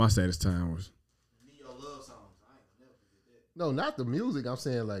My saddest time was. No, not the music. I'm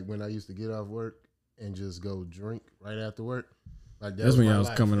saying like when I used to get off work and just go drink right after work. Like that's when y'all was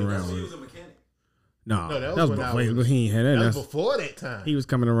coming around. He was a mechanic. No, that was before he had that. That was before that time. He was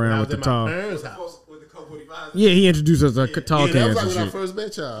coming around with the tall. With the Colt 45. Yeah, he introduced us to tall cans. That was like and when I shit. first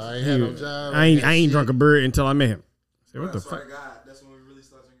met y'all. I ain't had no job. I ain't drunk a bird until I met him. I said, what the fuck? God, that's when we really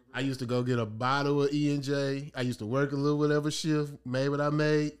started drinking. I used to go get a bottle of E&J. I used to work a little whatever shift, made what I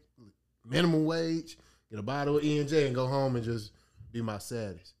made, minimum wage, get a bottle of E&J and go home and just be my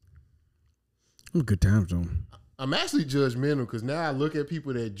saddest. Good times though. I'm actually judgmental because now I look at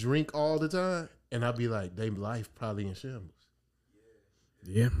people that drink all the time and I be like, their life probably in shambles.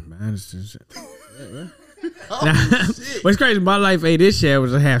 Yeah, man. It's just, yeah. Oh, shit. What's crazy? My life ain't this shit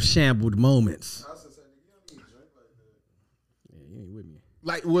was to have shambled moments. I was just saying, you don't need to drink like that. Yeah, you ain't with me.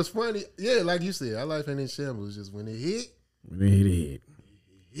 Like, what's funny, yeah, like you said, our life ain't in shambles. It's just when it hit, When it hit the head.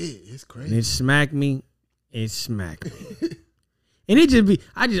 it's And crazy. it smacked me. It smacked me. And it just be,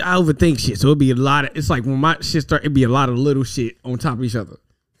 I overthink shit. So it'd be a lot of, it's like when my shit start, it'd be a lot of little shit on top of each other.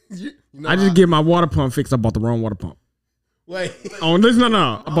 You know, I just get my water pump fixed. I bought the wrong water pump. Wait. Oh, listen,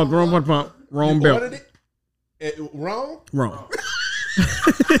 no. I bought the wrong water pump. Wrong You belt. ordered it? Wrong? Wrong.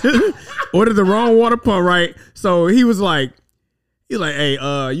 Ordered the wrong water pump, right? So he was like, hey,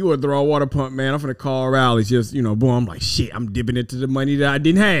 you ordered the wrong water pump, man. I'm finna call Rally's. Just, boom. I'm like, shit, I'm dipping into the money that I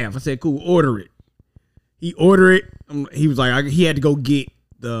didn't have. I said, cool, order it. He ordered it. He was like, he had to go get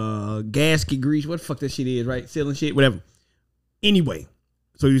the gasket grease. What the fuck that shit is, right? Sealing shit, whatever. Anyway,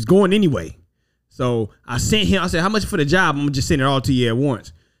 so he was going anyway. So I sent him, I said, how much for the job? I'm gonna just send it all to you at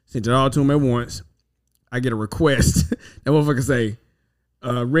once. Sent it all to him at once. I get a request. That motherfucker say,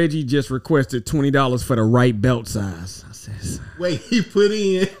 Reggie just requested $20 for the right belt size. I said, Wait, he put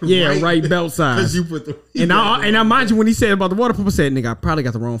in right belt size. Because you put the And I mind you, when he said about the water pump, I said, nigga, I probably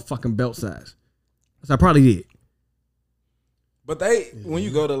got the wrong fucking belt size. So I probably did. But when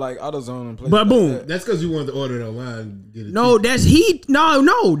you go to like AutoZone and places But boom. like That's because you wanted to order it online and get it. No, cheap.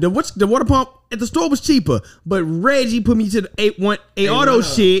 that's the water pump at the store was cheaper, but Reggie put me to the A1 auto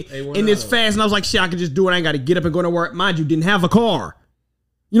shit, A1 and it's auto. fast, and I was like, shit, I can just do it. I ain't got to get up and go to work. Mind you, didn't have a car.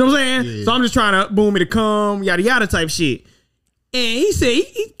 You know what I'm saying? Yeah. So I'm just trying to boom me to come, yada yada type shit. And he said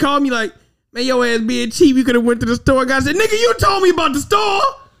he called me like, man, your ass being cheap, you could have went to the store. Guy said, nigga, you told me about the store.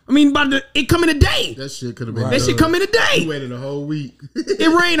 I mean, about it coming today. That shit could have been. That shit come in You today. waited a whole week.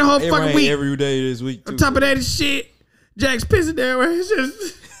 It rained a whole It fucking rained week. every day this week too. On top of that shit, Jack's pissing there. Where it's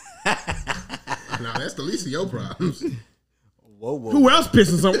just Nah, that's the least of your problems. Whoa. who else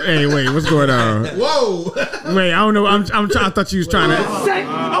pissing somewhere? Anyway, what's going on? Whoa. Wait, I don't know. I thought you was trying to.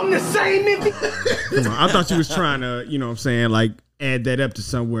 I'm the same nigga. Come on, I thought you was trying to. You know what I'm saying? Like add that up to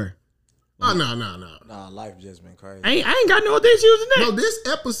somewhere. Oh, no. Nah, life just been crazy. I ain't got no other issues in that. No, this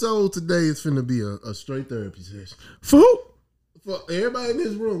episode today is finna be a straight therapy session. For who? For everybody in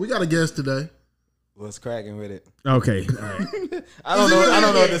this room, we got a guest today. What's cracking with it? Okay. All right. I don't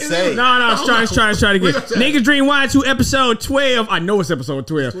know what to say. No, I was trying to get Niggas Dream Y2 episode 12. I know it's episode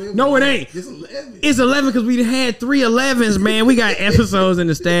 12. No, it ain't. It's 11. It's 11 because we had 3 11s, man. We got episodes in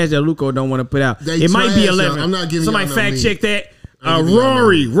the stash that Luco don't want to put out. They It might be trash, 11. y'all. I'm not giving Somebody y'all no fact meat. check that. I'm giving y'all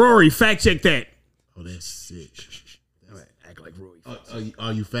no Rory, fact check that. Oh, that's sick. Act like Rory.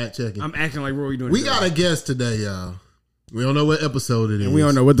 Are you fact checking? I'm acting like Rory doing We it. got a guest today, y'all. We don't know what episode it is. And we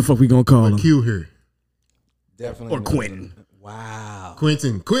don't know what the fuck we gonna call him. Q here. Definitely. Or Quentin. Wow.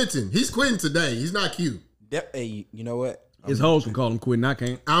 Quentin. He's Quentin today. He's not Q. Hey, you know what? His hoes can call him Quentin. I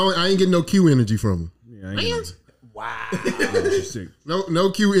can't. I ain't getting no Q energy from him. Yeah, I ain't. Wow. Sick.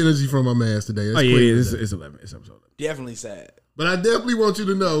 No Q energy from my man today. That's Oh yeah, Quentin it's today. 11. It's episode 11. Definitely sad. But I definitely want you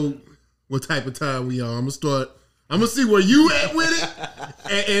to know what type of time we are. I'm gonna see where you at with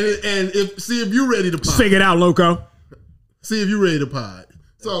it, and see if you ready to pod. Just figure it out, Loco. See if you ready to pod.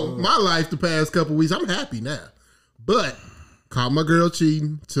 So my life the past couple weeks, I'm happy now, but caught my girl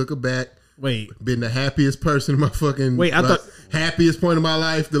cheating, took her back. Wait. Been the happiest person in my fucking happiest point of my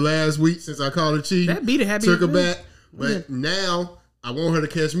life the last week since I called her cheating. That be the happiest. Took her thing. back, but now I want her to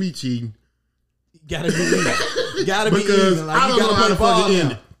catch me cheating. Gotta be even. Gotta be Because even. Like, I you don't know gotta how play to ball fucking end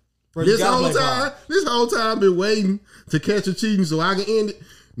now. it. Bro, you This gotta whole play ball. time, been waiting to catch her cheating so I can end it.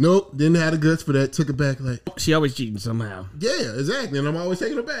 Nope, didn't have the guts for that. Took it back like, She always cheating somehow. yeah, exactly. And I'm always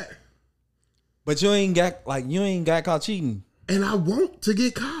taking her back. But you ain't got caught cheating. And I want to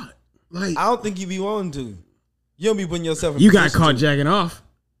get caught. Like, I don't think you be wanting to. You don't be putting yourself in You got position caught to. jacking off.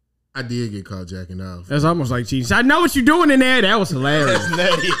 I did get caught jacking off. That's almost like cheating. So I know what you're doing in there. That was hilarious. That's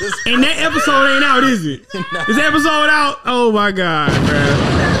nutty. And that episode ain't out, is it? Is that episode out? Oh my God, bro.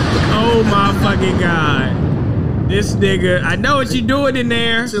 Oh my fucking God. This nigga, I know what you doing in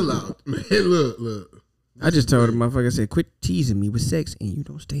there. Chill out, man. Look. I just told the motherfucker, I said, quit teasing me with sex and you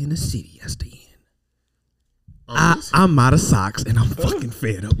don't stay in the city. I stay in. I'm out of socks and I'm fucking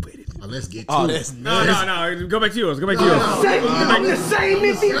fed up with it. Let's get to Oh, it. that's No. Go back to yours. I'm the same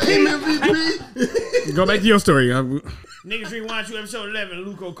MVP. Go back to your story. Niggas Rewind 2 episode 11.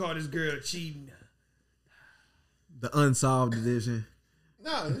 Luco caught his girl cheating. The unsolved edition.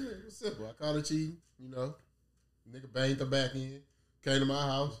 No, it was simple. I called her cheating, Nigga banged her back in. Came to my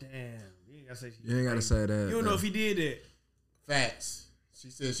house. Damn. You ain't gotta say You ain't gotta say that. You don't know if he did that. Facts. She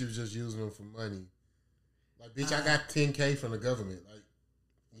said she was just using them for money. Like, bitch, I got $10K from the government. Like,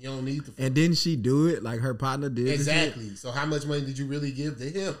 you don't need the. And didn't she do it like her partner did? Exactly. So how much money did you really give to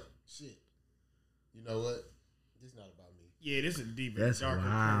him? Shit. You know what? This is not about me. Yeah, this is deep. That's darker.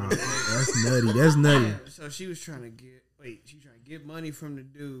 wow. That's nutty. That's nutty. So she was trying to get money from the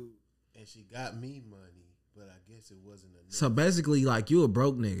dude. And she got me money, but I guess it wasn't enough. So basically, like, you a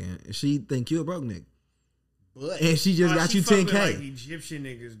broke nigga, and she think you a broke nigga, But and she just got you fuck with, 10K. like Egyptian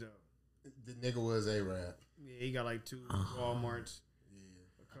niggas though. the nigga was A-Rap. Yeah, he got like 2 Walmarts.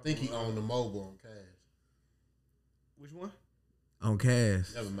 I think he owned the mobile on Cash. Which one? On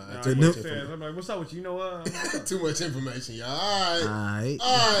Cash. Never mind. Nah, Too, he much upstairs. I'm like, what's up with you? You know too much information, y'all. All right,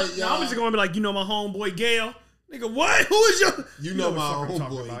 Alright. y'all. I'm just gonna be like, you know my homeboy Gail. Nigga, what? Who is your? You know my what the fuck I'm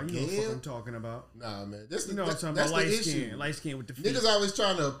talking homeboy, about. You know what the Gail? fuck I'm talking about. Nah, man. That's You know what I'm talking that's about. the Light issue. skin with the feet. Niggas always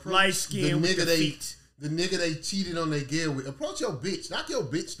trying to approach Light the skin with nigga the feet. the nigga they cheated on their girl with. Approach your bitch. Knock your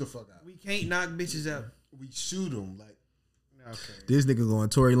bitch the fuck out. We can't knock bitches out. We shoot them. Like, Okay. This nigga going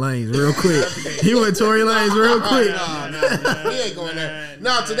Tory Lanez real quick. He went Tory Lanez real quick. nah. He ain't going there.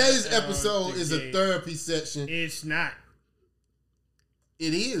 Now, today's episode is a okay. therapy section. It's not.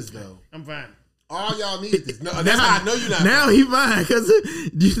 It is, though. I'm fine. All y'all need is this. No, that's how I know you're not. Now he fine because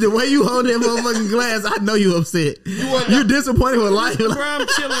the way you hold that motherfucking glass, I know you upset. You're disappointed with life. Bro, I'm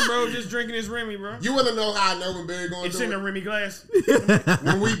chilling, bro. Just drinking this Remy, bro. You want to know how I know when Barry going It's to in do a it? Remy glass.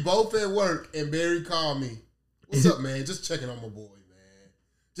 When we both at work and Barry called me, what's up, man? Just checking on my boy, man.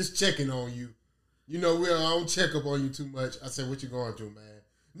 Just checking on you. You know, I don't check up on you too much. I said, what you going through, man?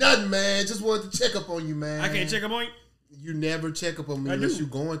 Nothing, man. Just wanted to check up on you, man. I can't check up on you. You never check up on me I unless do. you're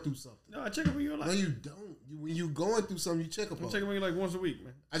going through something. No, I check up on you a lot. No, you don't. When you going through something, you check up I'm on checking me. on you like once a week,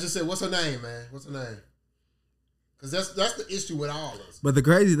 man. I just said, what's her name, man? What's her name? Because that's the issue with all of us. But the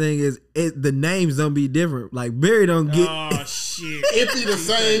crazy thing is, the names don't be different. Like Barry don't get. Oh shit! It be the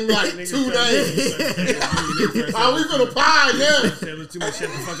same, like, Niggas 2 say- names. Are we finna pie now? Say, "Look, too much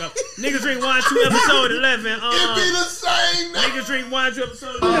shut the fuck up." Niggas drink wine 2 episode 11. It be the same name. Niggas drink wine 2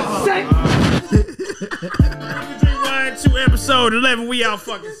 episode 11. Niggas drink wine 2 episode 11. We out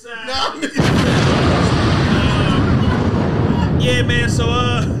fucking side. Yeah, man. So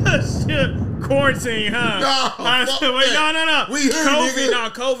shit, quarantine, huh? No, fuck Wait, that. no. We heard, COVID, nigga. no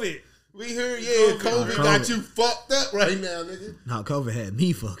COVID. We heard, yeah, COVID got COVID. you fucked up right now, nigga. No, COVID had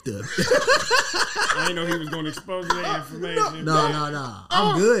me fucked up. I didn't know he was going to expose that information. No.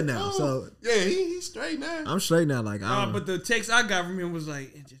 I'm good now. So Yeah, he's straight now. I'm straight now. Like, But the text I got from him was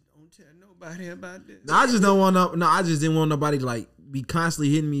like, just don't tell nobody about this. I just don't want no. No, I just didn't want nobody to like be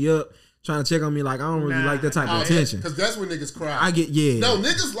constantly hitting me up, trying to check on me. Like, I don't really like that type of attention. Because that's when niggas cry. I get No,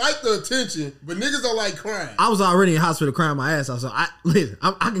 niggas like the attention, but niggas don't like crying. I was already in hospital crying my ass off, so I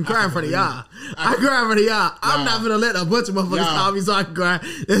can cry in front of y'all. I cry in front of y'all. I'm not gonna let a bunch of motherfuckers call me so I can cry.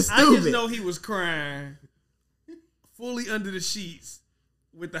 That's I stupid. just know he was crying fully under the sheets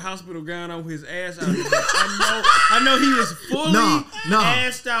with the hospital gown on with his ass out. I know he was fully no.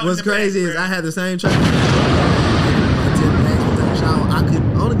 assed out. What's in the crazy is background. I had the same shower.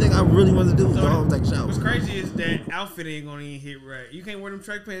 Only thing I really wanted to do was go home and take a shower. What's crazy is that outfit ain't gonna even hit right. You can't wear them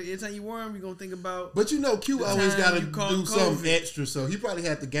track pants. Every time you wear them, you gonna think about. But you know, Q The always time got to you caught do something COVID. extra, so he probably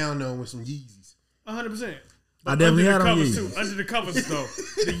had the gown on with some Yeezys. 100%. I definitely had on covers Yeezys. too. Under the covers though.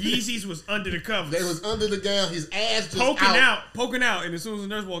 The Yeezys was under the covers. They was under the gown, his ass just poking out, and as soon as the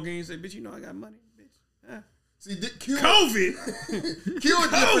nurse walked in, he said, "Bitch, you know I got money, bitch." See, Q, COVID. Q a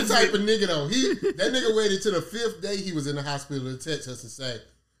different type of nigga though. That nigga waited till the 5th day he was in the hospital to text us and say,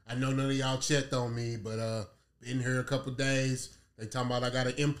 I know none of y'all checked on me, but been here a couple days. They talking about I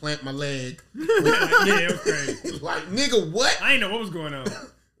gotta implant my leg. Yeah, it was crazy. Like, nigga, what? I didn't know what was going on.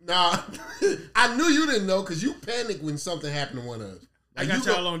 Nah, I knew you didn't know because you panicked when something happened to one of us. I Like, got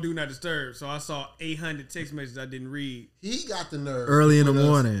you y'all on Do Not Disturb, so I saw 800 text messages I didn't read. He got the nerve Early in to the put us-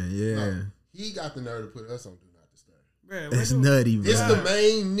 morning, yeah. No, he got the nerve to put us on Do Not Disturb. Bruh, That's what nutty, bro. It's the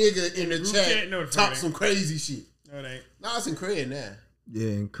main nigga in the Group chat chat? No, it's talk not. some crazy shit. No, it ain't. Nah, it's in Craig now. Yeah,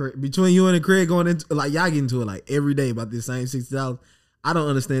 and between you and Craig going into like y'all get into it like every day about this same $60. I don't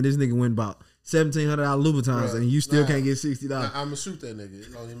understand. This nigga went about $1,700 Louboutins Bruh, and you still nah. can't get $60. Nah, I'm gonna shoot that nigga.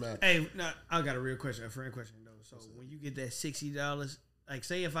 It don't even matter. Hey, now I got a real question, a friend question though. So when you get that $60, like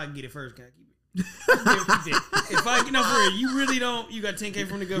say if I get it first, can I keep it? If I get no for real, you really don't. You got 10K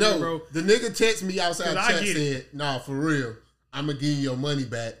from the government, No, bro. the nigga text me outside 'Cause I chat get said, "Nah, for real, I'm gonna give you your money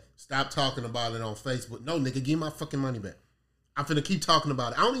back. Stop talking about it on Facebook. No, nigga, give me my fucking money back. I'm finna keep talking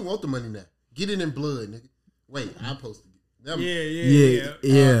about it. I don't even want the money now. Get it in blood, nigga. Wait, I'm supposed to get it.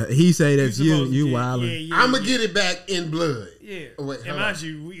 Yeah. He say that's you. supposed to You get- wildin'. yeah, I'm gonna get it back in blood. Yeah. Oh, wait, and hold mind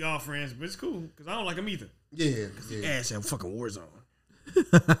you, we all friends, but it's cool because I don't like him either. Yeah. Ass at fucking Warzone.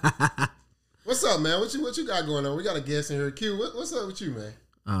 What's up, man? What you got going on? We got a guest in here. Q, what's up with you, man?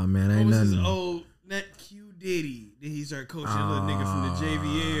 Oh man, What ain't was his nothing. old net Q Diddy? Then he started coaching a little nigga from the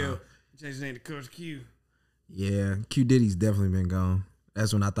JVL. Changed his name to Coach Q. Yeah, Q Diddy's definitely been gone.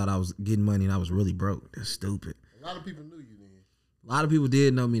 That's when I thought I was getting money and I was really broke. That's stupid. A lot of people knew you then. A lot of people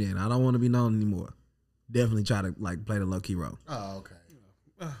did know me then. I don't want to be known anymore. Definitely try to like play the low key role. Oh, okay.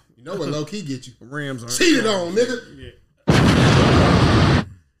 You know what low key get you? Rams are Cheated on, nigga. Yeah.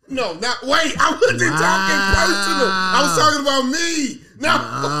 No, not wait. I wasn't talking personal. I was talking about me.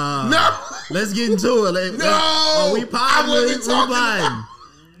 No. Let's get into it. No, we I potting. wasn't We talking potting.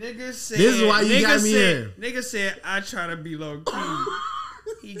 Nigga said, This is why you nigga got me said, here. Nigga said, I try to be low key.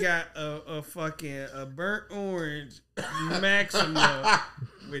 He got a fucking a burnt orange Maxima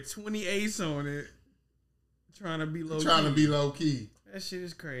with 28 on it. Trying to be low key. Trying to be low key. That shit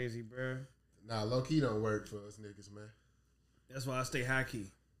is crazy, bro. Nah, low key don't work for us niggas, man. That's why I stay high key.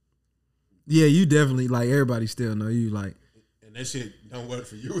 Yeah, you definitely like everybody still know you like. And that shit don't work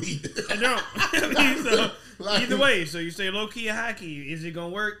for you either. I don't. I mean, so, Like- either way, so you stay low key or high key. Is it gonna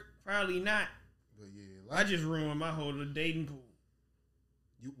work? Probably not. But yeah, I just ruined my whole little dating pool.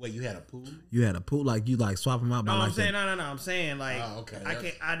 you had a pool? You had a pool like you like swap them out by No, I'm like saying that. no. I'm saying like Oh, okay. I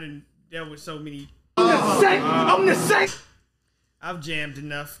can't. I didn't deal with so many. I'm the same. I've jammed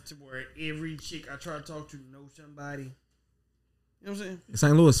enough to where every chick I try to talk to know somebody. You know what I'm saying?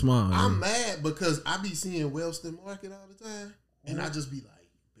 St. Louis small. Man. I'm mad because I be seeing Wellston Market all the time. And I just be like,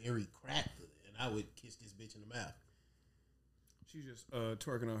 very cracked. And I would kiss this bitch in the mouth. She's just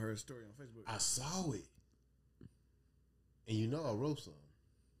twerking on her story on Facebook. I saw it. And you know I wrote something.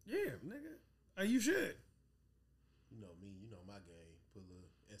 Yeah, nigga. You should. You know me, you know my game. Put a little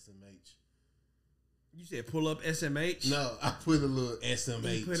SMH. You said pull up SMH. No, I put a little You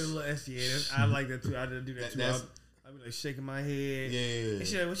SMH. put a little S. Yeah, I like that too. I did do that too. That's- I'll be like shaking my head. Yeah. And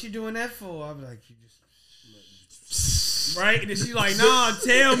she like, what you doing that for? I'll be like, you just right. And then she like, nah,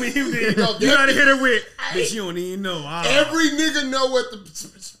 tell me. You gotta hit her with, bitch. You don't even know. Every nigga know what the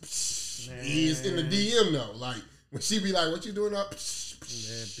is in the DM though. Like when she be like, "What you doing up?" Yeah,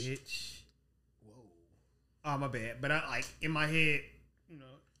 bitch. Whoa. Oh, my bad. But I like in my head, you know,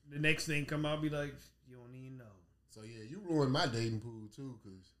 the next thing come out, be like, you don't even know. So yeah, you ruined my dating pool too,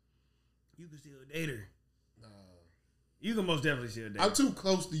 cause You can still date her. You can most definitely still date her. I'm too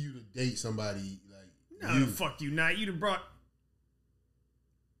close to you to date somebody like No, you. the fuck you not. You done brought.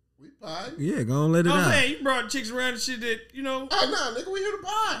 We pod. Yeah, go on let it No, I'm out. saying you brought chicks around and shit that you know Oh no, nigga, we here to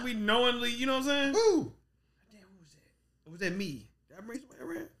pod. we knowingly. You know what I'm saying? Who? Damn, who was that? Was that me? Did I bring somebody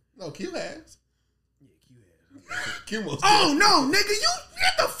around? No, Q has. Yeah, Q has. Q most. Oh no, nigga, you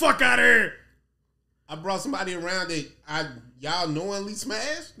get the fuck out of here. I brought somebody around that y'all knowingly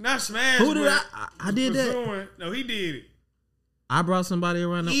smashed. Not smash. Who did but I did that. pursuing. No, he did it. I brought somebody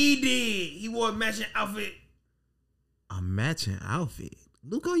around He did. He wore a matching outfit. a matching outfit.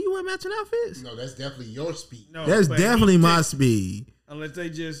 Luco, you wear matching outfits? No, that's definitely your speed. No, That's but definitely he my just- speed. Unless they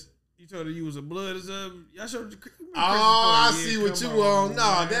just you told her you was a blood or something. Y'all showed. Oh, I Yeah, see what come you on. No,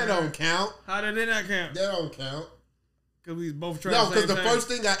 man. that don't count. How did that not count? That don't count. Because we was both trying. No, because because the first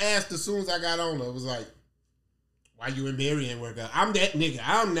thing I asked as soon as I got on her was like, "Why you and Barry ain't work out?" I'm that nigga.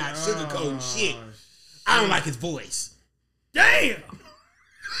 I'm not sugarcoating shit. I don't like his voice. Damn.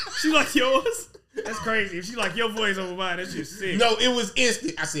 She like yours? That's crazy. If she like your voice over mine, that's just sick. No, it was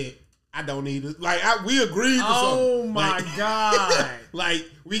instant. I said, "I don't need it." Like we agreed to Oh something. my Like- god. Like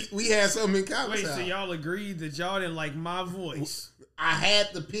we had something in common. Wait, so y'all agreed that y'all didn't like my voice? I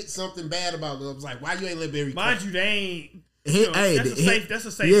had to pitch something bad about it. I was like, "Why you ain't let Barry?" Mind you, they ain't. He, No, hey, that's a he- safe. That's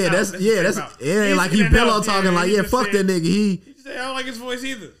a safe. yeah, out. that's a yeah, safe that's out. it ain't He's like he in that pillow house, talking like he yeah, just fuck said- that nigga. He He just said, I don't like his voice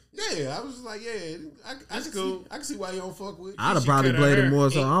either. Yeah, I was just like, yeah, I That's can cool. see, I can see why you don't fuck with. I'd have She probably cut her played it hair. more,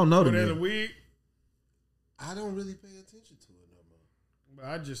 so I don't know the Put her in a nigga. wig. I don't really pay attention to it no more. But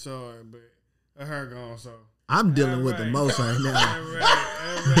I just saw her, but her hair gone, so. I'm dealing with the Alright. most right now. All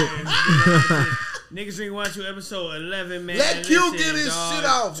right. Niggas Drink Watch You, episode 11, man. Let Q Listen, get his dog, shit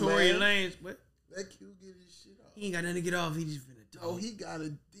off, Tory man. Lanez. What? Let Q get his shit off. He ain't got nothing to get off. He just finna talk. Oh, he gotta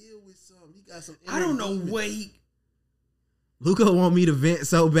deal with something. something. He got some. I don't know demons. what he. Luca want me to vent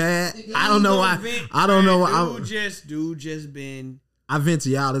so bad. I don't know why. I don't know why. Dude just been. I vent to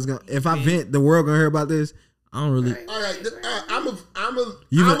y'all. If I vent, the world gonna hear about this. I don't really. All right, I'm a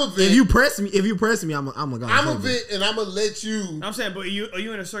vent. If you press me, I'm a go. I'm a vent, and I'm gonna let you. I'm saying, but are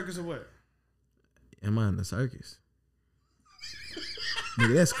you in a circus or what? Am I in the circus?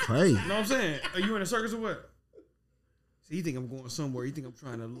 Nigga, that's crazy. No, I'm saying, are you in a circus or what? See, you think I'm going somewhere? You think I'm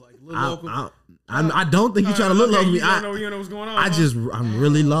trying to like look local? I don't think you're trying to look local. You don't know what's going on. I'm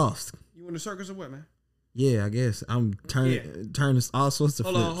really lost. You in a circus or what, man? Yeah, I guess I'm turning all sorts of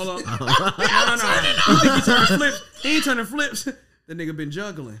flips. Hold on. No. You think he turning flips? He ain't turning flips. The nigga been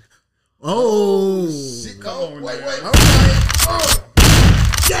juggling. Oh, Shit, Come on, wait. man. All right. Oh.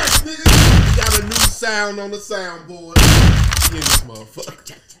 Yes, nigga. We got a new sound on the soundboard. In this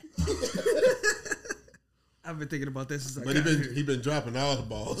motherfucker. I've been thinking about this since I But got here. he been dropping all the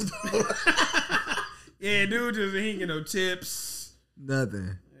balls. Yeah, dude, just he ain't get no tips.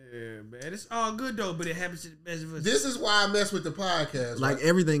 nothing. Yeah, man, it's all good though, but it happens to the best of us. This is why I mess with the podcast. Like right?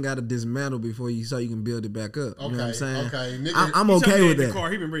 everything got to dismantle before you can build it back up. You know what I'm saying? Okay, nigga. I'm He okay told me with in that. the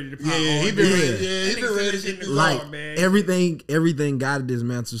car, he been ready to pop. Yeah, he all been day. ready. Yeah, he That been nigga ready said to this get shit the in the car, Like man. everything got to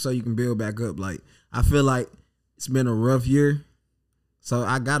dismantle so you can build back up. Like I feel like it's been a rough year, so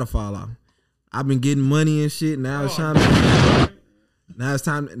I gotta fall off. I've been getting money and shit. Now it's time. Now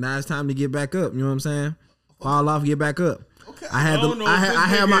it's time to get back up. You know what I'm saying? Fall off, get back up. Okay. I had to. I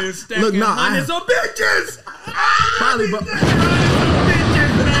had my look. No, hundreds of bitches. probably. But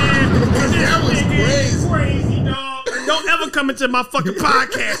That was crazy. Dog. Don't ever come into my fucking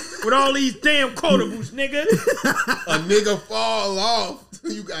podcast with all these damn quotables, nigga. A nigga fall off.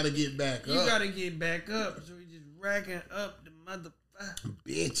 You gotta get back You up. gotta get back up. So we just racking up the mother.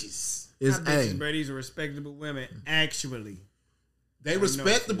 Bitches. it's Bitches, hey. bro, these are respectable women. Actually, They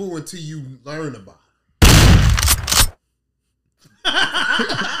respectable until you learn about it.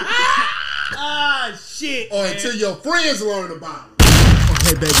 ah shit. Or man. until your friends learn about it.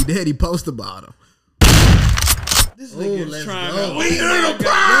 Hey, baby daddy, post about him. This nigga's let's trying go. to. We oh in my the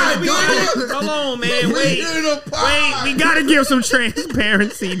God. pod, We dog. in- Hold on, man. We Wait. in the pod. We gotta give some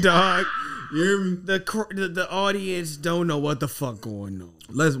transparency, dog. You hear me? The audience don't know what the fuck going on.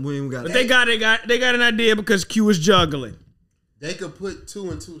 We ain't got. But they got an idea because Q is juggling. They could put 2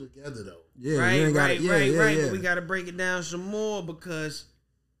 and 2 together though. Yeah, you Right. ain't got it. Yeah. But we gotta break it down some more because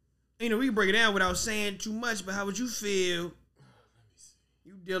we can break it down without saying too much. But how would you feel?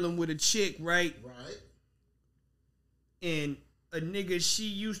 You dealing with a chick, right? Right. And a nigga she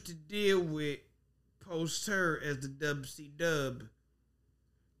used to deal with posts her as the Dub C Dub.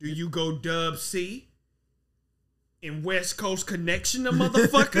 Do you go Dub C? In West Coast Connection, the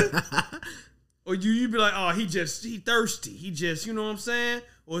motherfucker? Or you be like, oh, he thirsty. He just, you know what I'm saying?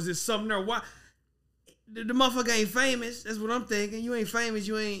 Or is it something there? Why? The motherfucker ain't famous. That's what I'm thinking. You ain't famous.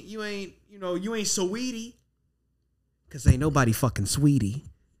 You ain't sweetie. Cause ain't nobody fucking sweetie.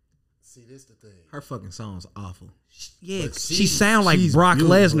 See, this the thing. Her fucking song's awful. Yeah, But she sound like she's Brock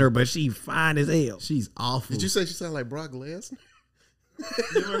beautiful. Lesnar, but she fine as hell. She's awful. Did you say she sound like Brock Lesnar? You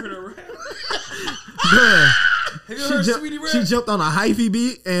ever heard her rap? Bruh, Have you heard Sweetie rap? she jumped on a hyphy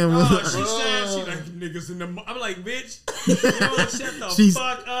beat and was Oh, she said she like niggas in the. I'm like, bitch, you know, shut the she's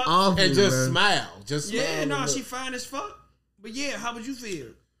fuck up. awful. And just bruh. smile. Just smile. Yeah, no, and she look. fine as fuck. But yeah, how would you feel?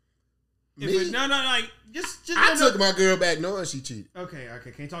 Me? No, like just. I took my girl back knowing she cheated. Okay,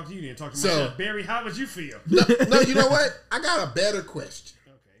 can't talk to you then. Talk to So- myself. Barry, how would you feel? No, you know what? I got a better question.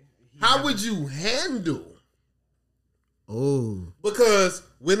 Okay. How would you handle? Oh, Because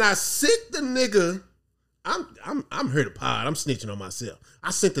when I sent the nigga, I'm here to pod. I'm snitching on myself.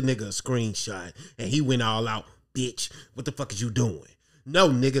 I sent the nigga a screenshot and he went all out, bitch. What the fuck is you doing? No,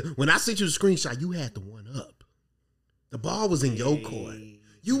 nigga. When I sent you the screenshot, you had the one up. The ball was in your court.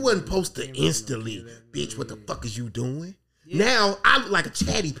 You wasn't supposed to instantly, bitch. What the fuck is you doing? Now I look like a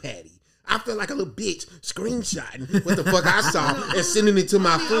chatty patty. I feel like a little bitch screenshotting what the fuck I saw and sending it to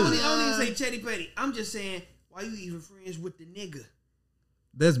my I don't food. even say Chetty Petty. I'm just saying, why you even friends with the nigga?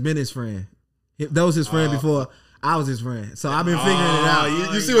 that's been his friend. That was his friend before I was his friend. So I've been figuring it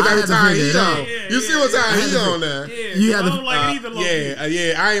out. You see what I type had of to time figure he it out. on? You see what time he on there? Yeah, You I had to- don't like it either. Low-key.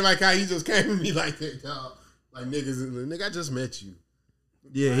 Yeah. I ain't like how he just came to me like that, dog. Like nigga, I just met you.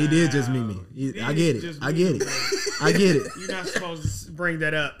 Yeah, he did just meet me. I get it. I get it. I get it. You're not supposed to bring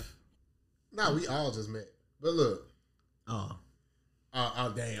that up. Nah, we all just met. But look, Oh,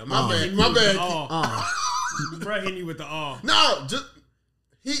 damn, my bad. oh, Bro hitting you with the awe. No, just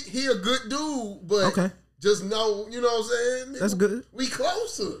he a good dude, but okay. just know, you know what I'm saying? That's good. We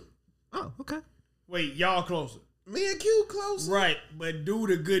closer. Oh, okay. Wait, y'all closer. Me and Q closer. Right, but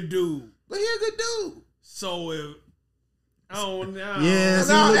dude a good dude. But he a good dude. So if I don't know. Yeah, see,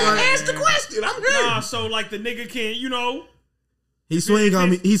 No, look like- ask the question. I'm here. Nah, so like the nigga can't, you know. he swing on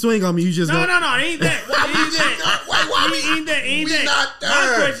me. He swing on me. You just No, go. no, no, it ain't that. It ain't that. Why It ain't that. Ain't we that. not My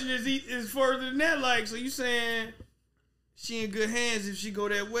there. question is further than that. Like, so you saying she in good hands if she go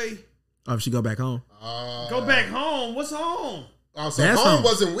that way? Oh, if she go back home. Go back home. What's home? Oh, so That's home home.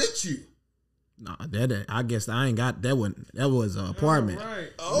 wasn't with you. Nah, that I guess I ain't got that one. That was an apartment. All right.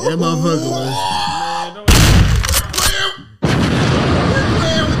 Oh, That motherfucker was. Man, don't-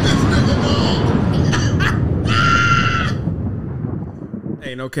 Playing with this nigga, dog.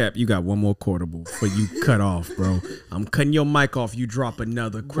 Hey, no cap. You got one more quotable for you cut off, bro. I'm cutting your mic off. You drop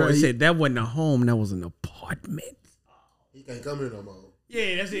another quote. Bro, Said that wasn't a home. That was an apartment. He can't come here no more.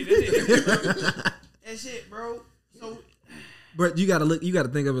 Yeah, that's it. That's it. That's it, bro. So But you gotta look. You gotta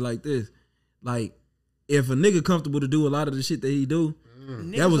think of it like this. Like, if a nigga comfortable to do a lot of the shit that he do,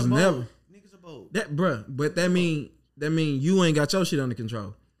 that was never Niggas are bold. that, bruh. But that mean you ain't got your shit under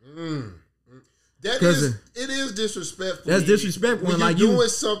control. That 'Cause is, it is disrespectful. That's disrespectful when when, you're like, you- doing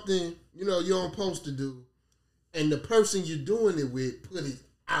something, you know, you're supposed to do, and the person you're doing it with put it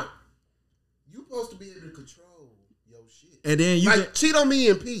out. You supposed to be able to control your shit. And then you Like, cheat on me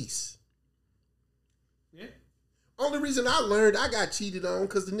in peace. Yeah. Only reason I learned I got cheated on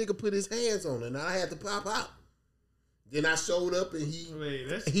because the nigga put his hands on it and I had to pop out. Then I showed up and Wait,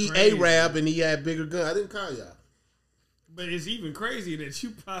 that's he crazy. Arab and he had bigger gun. I didn't call y'all. But it's even crazy that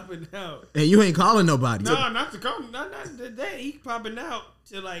you popping out. and you ain't calling nobody. No, not to call. Not that. He popping out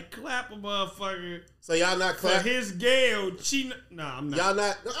to like clap a motherfucker So y'all not for clap. his Gail cheating. Nah, I'm not. Y'all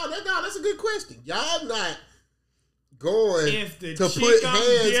not. No, that's a good question. Y'all not going If the to chick put I'm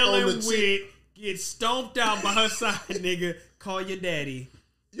hands dealing on the with chick. gets stomped out by her side, nigga, call your daddy.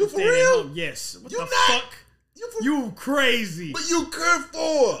 You for Stay at real? home. Yes. What You the not- fuck? You for, You crazy. but you care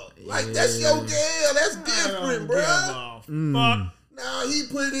for her. Like that's your girl. That's different, bro. Fuck. Nah, he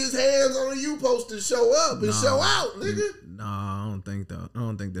put his hands on her. You supposed to show up and show out, nigga. Nah, I don't think though. I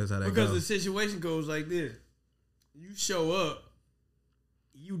don't think that's how that Because goes. the situation goes like this: you show up,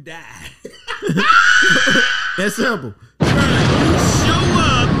 you die. That's simple. You show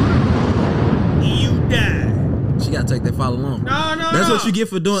up, you die. She gotta take that follow along. No, no, That's no. what you get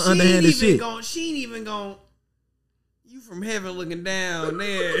for doing She underhanded ain't even shit. She ain't even going. You from heaven looking down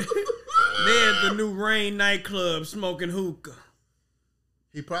there. There's the new Rain nightclub smoking hookah.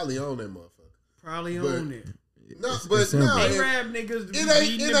 He probably owned that motherfucker. Probably But- own it. No, but simple. no, They it rap niggas. ain't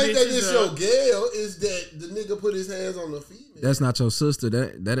that it's your girl. Is that the nigga put his hands on the female? That's not your sister.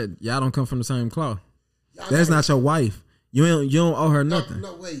 That y'all don't come from the same cloth. Y'all That's gotta- not your wife. You don't owe her No, nothing.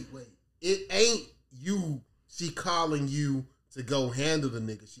 no, wait. It ain't you. She calling you to go handle the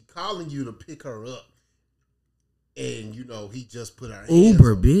nigga. She calling you to pick her up. And you know he just put her hands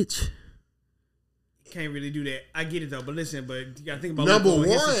Uber, on. bitch. Can't really do that. I get it though, but listen, but you gotta think about Number Luke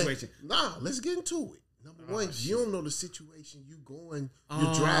in his one, situation. nah, let's get into it. Number one, you don't know the situation you going, you're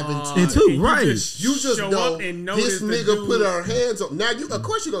Oh, driving And to. two, and right. You just show know up and notice this the nigga dude- put her hands on. Now, of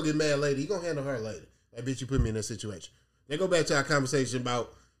course you gonna get mad later. You gonna handle her later. Like, bitch, you put me in that situation. Then go back to our conversation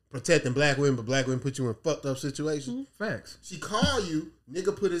about protecting black women, but black women put you in fucked up situations. Facts. She call you,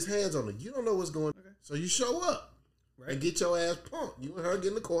 nigga put his hands on her. You don't know what's going on. So you show up and get your ass pumped. You and her get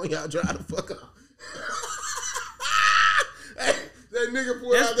in the car and y'all drive the fuck up. Hey, that nigga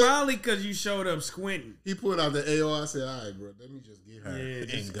pulled That's out that. probably because you showed up squinting. He pulled out the AR. I said, all right, bro, let me just get her Yeah, and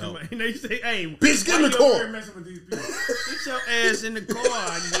just go. come on. You know, you say, hey, Bitch, get why in the you over car. here messing with these people? Get your ass in the car.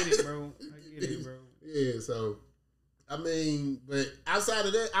 I get it, bro. I get it, bro. Yeah, so I mean, but outside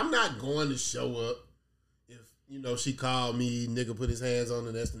of that, I'm not going to show up if you know she called me, nigga put his hands on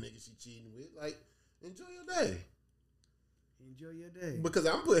her, that's the nigga she cheating with. Like, enjoy your day. Enjoy your day. Because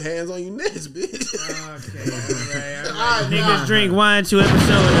I'm putting hands on you next, bitch. Okay, all right. All right, Niggas nah. drink wine to episode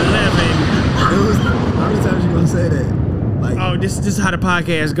 11. It was, how many times you gonna say that? Like, Oh, this is how the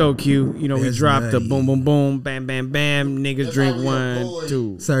podcast go, Q. You know, we That's drop the nutty. boom, boom, boom, bam, bam, bam. Niggas That's drink how we one, avoid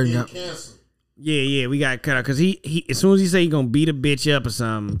two. certain getting guy- canceled. Yeah, we got to cut out. Because he, as soon as he say he going to beat a bitch up or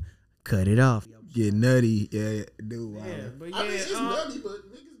something, cut it off. get nutty. Yeah, dude. Wow. but I mean, it's nutty, but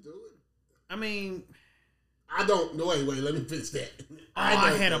niggas do it. I mean, I don't. No, wait, let me fix that. I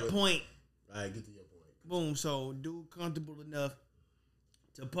don't had do a it. point. All right, get to your point. Boom. So, dude comfortable enough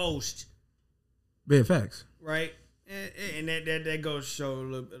to post, Big facts. right? And that goes to show a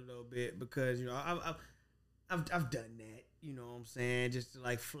little bit because, you know, I've done that. You know what I'm saying? Just to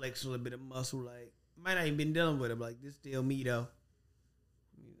like flex a little bit of muscle. Like, might not even been dealing with it. Like, this still me though.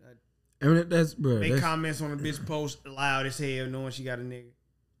 I mean, that's bro. Make That's, comments on a bitch post loud as hell, knowing she got a nigga.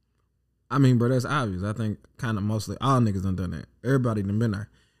 I mean, bro, that's obvious. I think kind of mostly all niggas done that. Everybody done been there.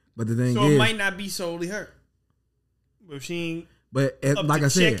 But the thing So is, it might not be solely her. But if she ain't, but up like to I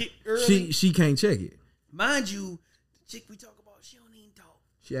said, check it early. she can't check it. mind you, the chick we talk about, she don't even talk.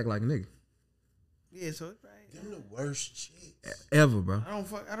 She act like a nigga. Yeah, so it's right. Them the worst chicks. Ever, bro.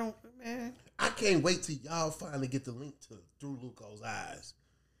 I don't, man. I can't wait till y'all finally get the link to Through Luco's Eyes.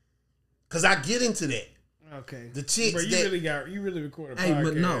 Cause I get into that. Okay. The chicks Bro, that you really recorded a Hey, podcast.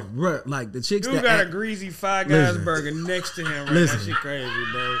 but no, bro. Like the chicks Dude that got a act, greasy Five Guys Listen. burger next to him right Listen. now. Shit crazy,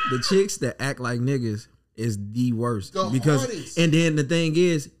 bro. the chicks that act like niggas is the worst. The because hardest. and then the thing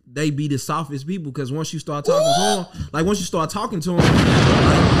is, they be the softest people because once you start talking to them, like once you start talking to them, like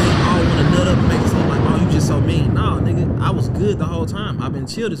they all want to nut up and make it seem like, oh, you just so mean. No, nigga, I was good the whole time. I've been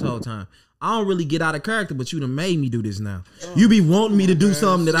chill this whole time. I don't really get out of character, but you done made me do this now. You be wanting me to do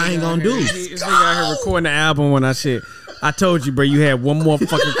something that I ain't gonna do. This nigga out here recording the album when I said, I told you, bro, you had one more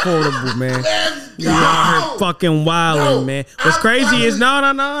fucking quotable, man. You out here fucking wilding, man. What's crazy is, no.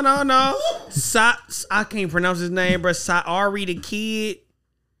 I can't pronounce his name, bro. Ari the kid.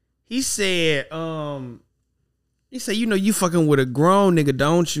 He said, you know, you fucking with a grown nigga,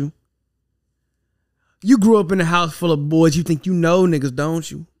 don't you? You grew up in a house full of boys. You think you know niggas, don't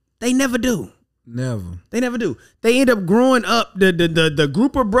you? They never do. Never. They never do. They end up growing up. The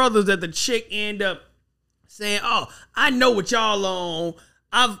group of brothers that the chick end up saying, "Oh, I know what y'all on."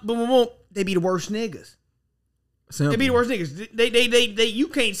 They be the worst niggas. Simple. They be the worst niggas. They you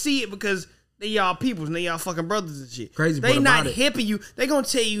can't see it because they y'all peoples and they y'all fucking brothers and shit. Crazy They part not about it. hipping you. They gonna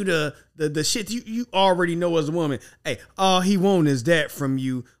tell you the shit you already know as a woman. Hey, all he want is that from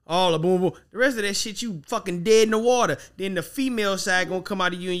you. All the boom boom. The rest of that shit you fucking dead in the water. Then the female side gonna come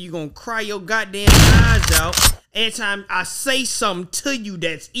out of you and you gonna cry your goddamn eyes out. Anytime I say something to you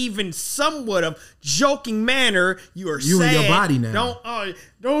that's even somewhat of joking manner, you are You in sad. your body now.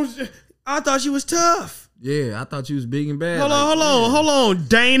 Don't. I thought you was tough. Yeah, I thought you was big and bad. Hold Like, on, hold on,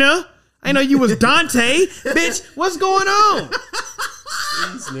 Dana. I know you was Dante, bitch. What's going on?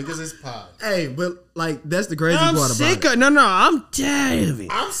 these niggas is pie. Hey, but like that's the crazy I'm part about sick it. of no. I'm tired of it.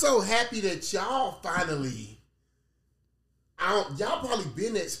 I'm so happy that y'all finally. Y'all probably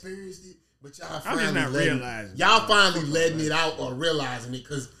been experienced it, but y'all finally not letting, realizing y'all finally letting it out or realizing it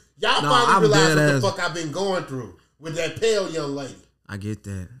because y'all No, finally I'm realized dead what the ass. fuck I've been going through with that pale young lady. I get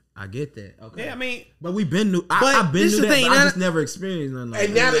that. Okay. Yeah, I mean, But we've been new. But I've been this new the that, thing, but I now- just never experienced nothing like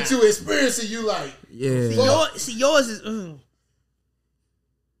And that. now that you experiencing, you like, Yeah. yours is.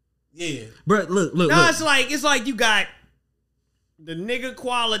 yeah. Bro, look. No, it's like you got the nigga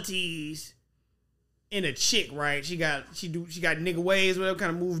qualities in a chick, right? She got nigga ways, whatever,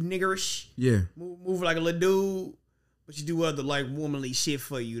 kind of move niggerish, Yeah. move like a little dude, but she do other like womanly shit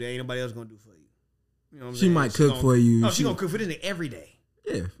for you that ain't nobody else gonna do for you. You know what I'm She saying? might cook for you. Oh, she gonna cook for this nigga every day.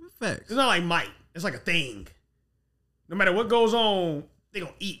 Yeah, facts. It's not like Mike. It's like a thing. No matter what goes on, they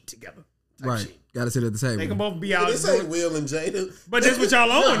gonna eat together. type Right. shit. Gotta sit at the They table. can both be out. This ain't Will and Jada. But that's what y'all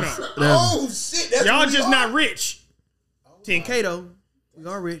on though. Oh shit, that's Y'all what we just are? not rich. 10K though. We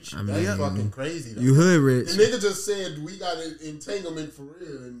are rich. I mean, That's Yeah. fucking crazy though. You hood The rich. nigga just said we got an entanglement for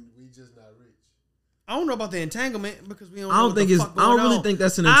real and we just not rich. I don't know about the entanglement because we don't. I know don't what think the it's. fuck I don't going really on. think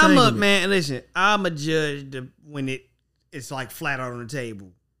that's an I'm entanglement. a man. Listen, I'm a judge when it's like flat out on the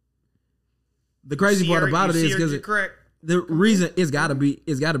table. The crazy part about it is because correct. the reason it's gotta be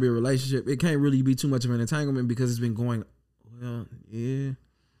a relationship. It can't really be too much of an entanglement because it's been going. Well, yeah.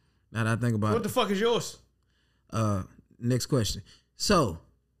 Now that I think about What the fuck is yours? it. Next question. So,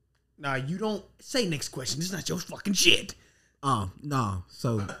 Nah, you don't say next question. This is not your fucking shit. no.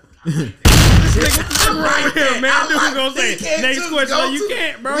 So, Right here, man. Dude, gonna say He can't next just question. go No, you to-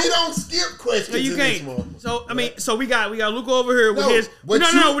 can't, bro. We don't skip questions. No, you in this can't. moment. So I mean, so we got Luca over here with No, his. but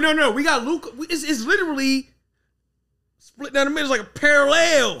No. We got Luca. It's literally split down the middle. It's like a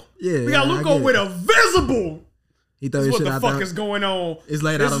parallel. yeah. We got I Luca get it. with a visible. He throw This his is shit what the out fuck there. is going on. It's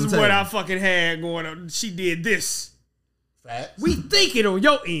laid This out on the is what table. I fucking had going on. She did this. Facts. We think it on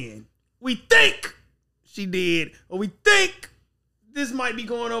your end. We think she did, or we think this might be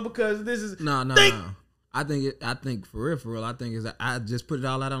going on because this is No. think- I think for real. I think is that I just put it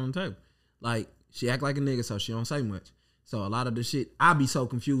all out on the table. Like she act like a nigga, so she don't say much. So a lot of the shit, I be so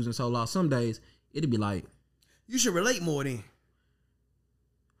confused and so lost. Some days it'd be like, You should relate more then.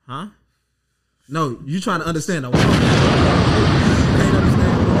 huh? No, you trying to understand. You can't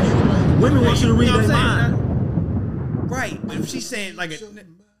understand. Women want you to read You know their what I'm mind. Right, but if she's saying like I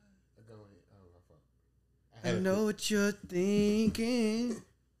I know what you're thinking.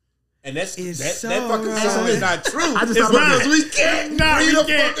 And that's It's that so fucking right. song is not true. I just It's thought about because we can't. Nah, read we a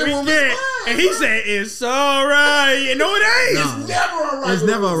can't. fucking We woman's can't. mind. And he said it's alright. You know it ain't. No. It's never all right. It's with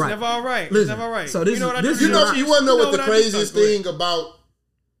never a all woman. right. Never all right. Listen, Never all right. so this You know is- what I this do? is You know, not- you want to know what the I do? craziest Go ahead. thing about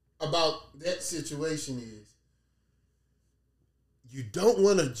about that situation is you don't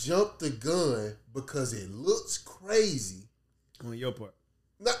want to jump the gun because it looks crazy. On your part.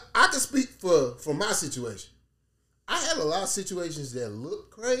 Now, I can speak for my situation. I had a lot of situations that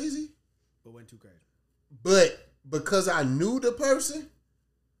looked crazy, But wasn't too crazy. but because I knew the person,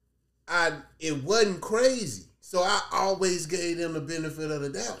 it wasn't crazy. So I always gave them the benefit of the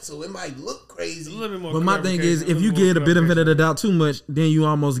doubt. So it might look A crazy. little bit more. But my thing is, if you get a benefit of the doubt too much, then you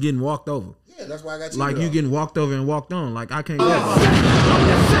almost getting walked over. Yeah, that's why I got cheated Like you on. getting walked over and walked on. Like I can't.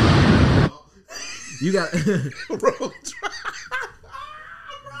 You got. Wrong track.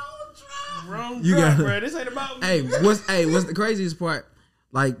 Wrong You drop, got- bro. This ain't about me. What's the craziest part?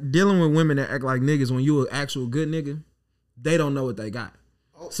 Like dealing with women that act like niggas when you an actual good nigga, they don't know what they got.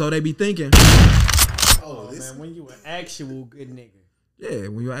 So they be thinking, Oh, this Man, when you an actual good nigga. yeah,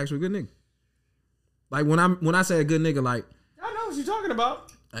 when you're an actual good nigga. Like when I say a good nigga, like I know what you're talking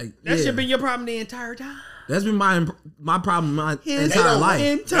about. that That should been your problem the entire time. That's been my problem my His entire life.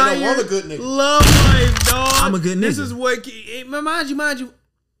 Entire They don't want a good nigga. love life, dog. I'm a good This nigga. is what. Mind you.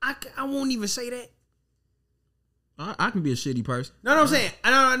 I won't even say that. I can be a shitty person. No, I'm saying.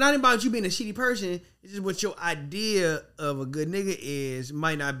 I don't. Not about you being a shitty person. It's just what your idea of a good nigga is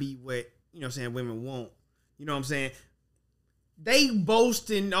might not be what women want. You know what I'm saying? They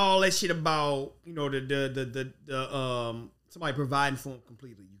boasting all that shit about the somebody providing for them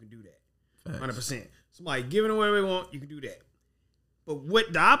completely. You can do that, 100%. Somebody giving away what they want. You can do that. But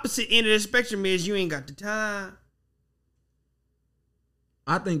what the opposite end of the spectrum is, you ain't got the time.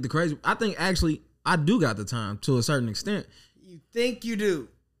 I think actually I do got the time to a certain extent. You think you do.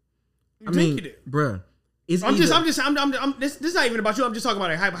 I mean, bruh, it's I'm this is not even about you. I'm just talking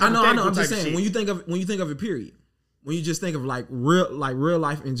about a I know. I'm hypothetical just type saying shit. when you think of a period, when you just think of like real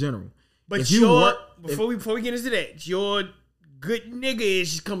life in general. But if you work, before we get into that, your good nigga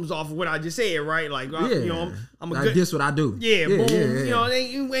just comes off of what I just said, right? Like, I'm a like good. this what I do. Yeah, boom. Yeah.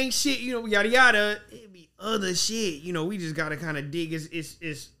 You ain't shit. Yada yada. It be other shit. We just gotta kind of dig.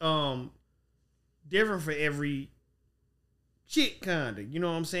 It's different for every chick, kinda. You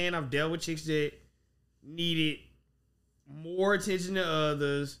know what I'm saying? I've dealt with chicks that needed more attention than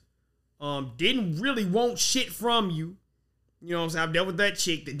others. Didn't really want shit from you. You know what I'm saying? I've dealt with that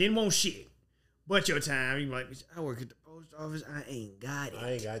chick that didn't want shit but your time. You like, I work at the post office. I ain't got it.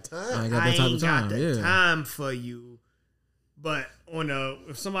 I ain't got time. I ain't got that type of time. the time for you. But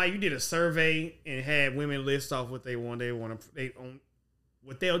if somebody, you did a survey and had women list off what they want,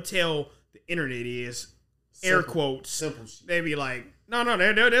 what they'll tell the internet is air Simple. quotes. Simple shit. They be like, no,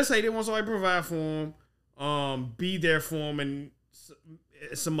 they'll say they want somebody to provide for them, be there for them, and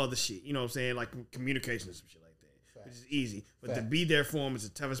some other shit. You know what I'm saying? Like communication and some shit like that, which is easy. But to be there for them is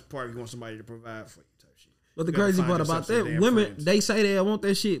the toughest part. You want somebody to provide for you type shit. But the You gotta crazy find part yourself about some that, damn women, friends. they say they want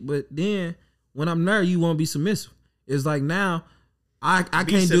that shit, but then when I'm there, you won't be submissive. It's like now, I Be can't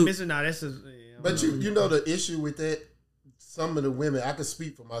do. submissive. Nah, that's But you know the issue with that, some of the women, I can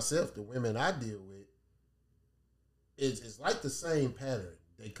speak for myself, the women I deal with, it's like the same pattern.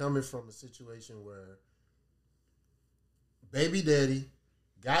 They coming from a situation where baby daddy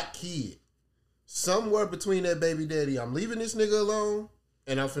got kid. Somewhere between that baby daddy, I'm leaving this nigga alone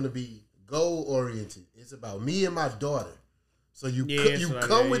and I'm finna be goal oriented. It's about me and my daughter. So you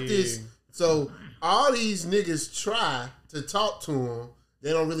come with this. So all these niggas try to talk to him.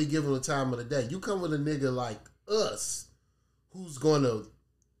 They don't really give him the time of the day. You come with a nigga like us who's going to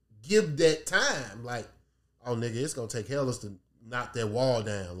give that time. Like, oh, nigga, it's going to take hellas to knock that wall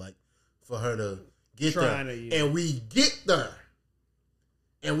down. Like, for her to get there. And we get there.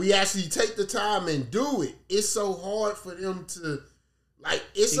 And we actually take the time and do it. It's so hard for them to, like,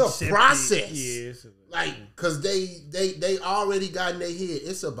 it's a process. Yeah, like, because they already got in their head,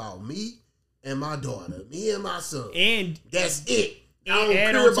 it's about me and my daughter, me and my son. And that's it. I and don't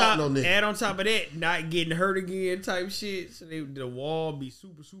add care on about top, no nigga. add on top of that, not getting hurt again type shit. So the wall be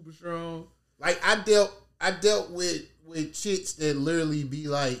super, super strong. Like I dealt with chicks that literally be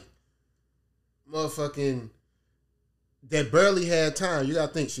like motherfucking that barely had time. You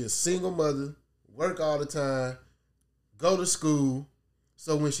gotta think she a single mother, work all the time, go to school.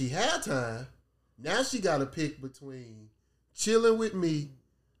 So when she had time, now she gotta pick between chilling with me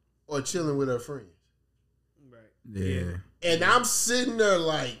or chilling with her friends. Right. Yeah. And I'm sitting there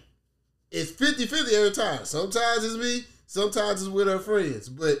like, it's 50-50 every time. Sometimes it's me, sometimes it's with her friends.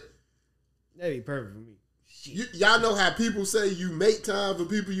 But That'd be perfect for me. y'all know how people say you make time for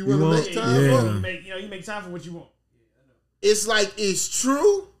people you want to make time yeah. for? You make time for what you want. It's like, it's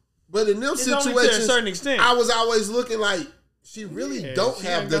true, but in them It's only to a situations, certain extent. I was always looking like, she really Yeah, don't she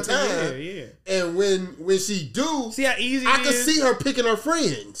have done the got the- time. yeah. And when she do, See how easy I it can is? see her picking her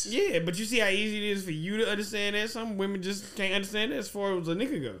friends. Yeah, but you see how easy it is for you to understand that? Some women just can't understand that as far as a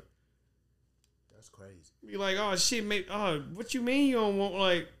nigga go. That's crazy. Be like, oh shit, mate. Oh, what you mean you don't want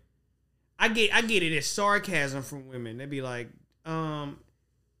like? I get it as sarcasm from women. They be like,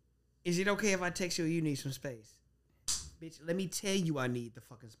 is it okay if I text you or you need some space? Bitch, let me tell you I need the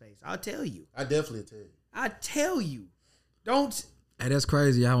fucking space. I'll tell you. I definitely tell you. I tell you. Don't. Hey, that's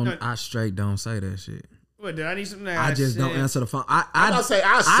crazy. I No. straight don't say that shit. What did I need something? I just don't answer the phone. I'm about to say,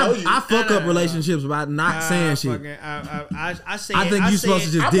 I'll show you. I fuck up Nah. relationships by not saying shit. I say. I think you supposed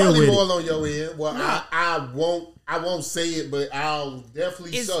to just I'm deal probably with it. more on your end. Well, I won't say it, but I'll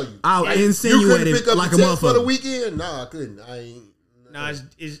definitely It's- show you. I'll Like, insinuate you couldn't it pick up like the a text for the motherfucker. weekend. No, I couldn't. I ain't. No,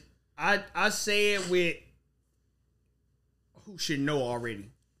 I say it with who should know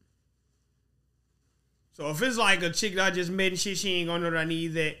already. So if it's like a chick that I just met and shit, she ain't gonna know that I need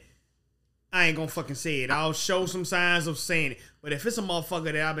that. I ain't gonna fucking say it. I'll show some signs of saying it. But if it's a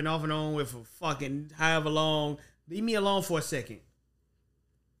motherfucker that I've been off and on with for fucking however long, leave me alone for a second.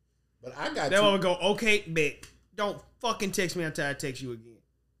 But I got Then I to. would go, okay, bet. Don't fucking text me until I text you again.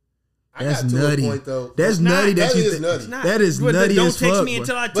 I That's got to nutty. a point though. That's not. nutty. That That you is think. nutty. It's not. That is But nutty don't as text fuck, me bro.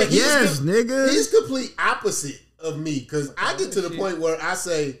 until I But text you. Yes, nigga. He's complete opposite of me because I get to the shit. point where I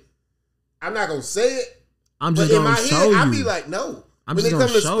say I'm not gonna say it, I'm but just in gonna my show head you. I be like, no. I'm when just it gonna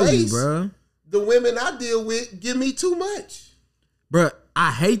comes to show space, you, bro. the women I deal with give me too much. Bruh,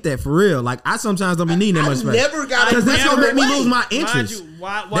 I hate that for real. Like I sometimes don't be needing that I much space. never got Because that's gonna make me lose my Mind interest. you,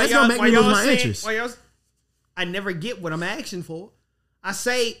 why That's y'all, gonna make why me lose y'all my saying- interest. why y'all- I never get what I'm asking for. I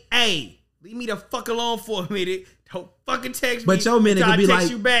say, hey, leave me the fuck alone for a minute. Don't fucking text me. But your minute until could be I text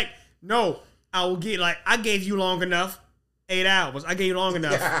like- you back. No, I will get like, I gave you long enough. 8 hours. I gave you long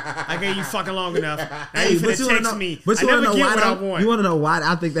enough. I gave you fucking long enough. Now you finna wanna text know- me. But I you wanna never know get why? what I though? want. You want to know why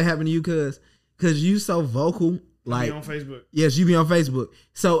I think that happened to you? Cause you so vocal. Like Be on Facebook. yes, you be on Facebook.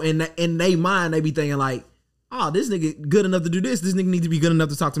 So in they mind, they be thinking like, oh, this nigga good enough to do this. This nigga need to be good enough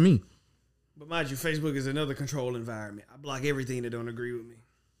to talk to me. But mind you, Facebook is another control environment. I block everything that don't agree with me.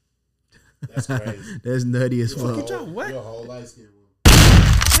 That's crazy. That's nutty as fuck. What? Your whole light skin woman.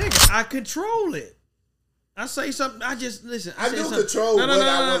 Nigga, I control it. I say something. I just listen. I say do something. control what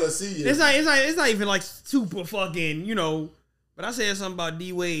I want to see. It's not even like super fucking, But I said something about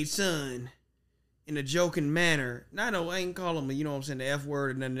D Wade's son in a joking manner. I ain't call him, you know what I'm saying, the F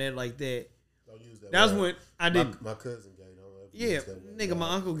word or none of that like that. Don't use that. That was word. when I did. My cousin gay. Don't ever Yeah, use that word. nigga, my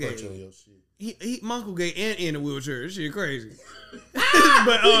uncle gay. Punch on your shit. My uncle gay and in a wheelchair. This shit crazy.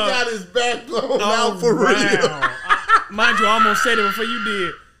 But He got his back blown out for real. Mind you, I almost said it before you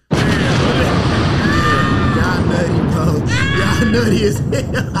did. Y'all nutty, bro. Y'all nutty as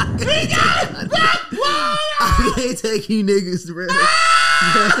hell. I can't take you niggas, bro.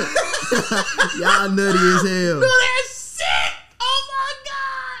 Y'all nutty as hell.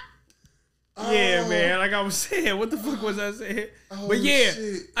 Yeah, man. Like I was saying, what the fuck was I saying? Oh, But yeah,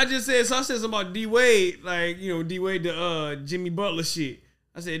 shit. I just said. So I said something about D Wade, like D Wade, the Jimmy Butler shit.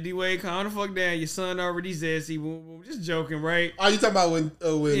 I said, D Wade, calm the fuck down. Your son already sassy. Just joking, right? Are you talking about when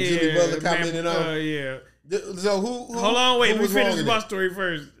Jimmy Butler commented on? Yeah. So who? Hold on, wait. who Let me was finish wrong in my it? story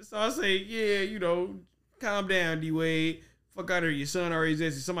first. So I say, yeah, calm down, D Wade. Fuck out of here. Your son already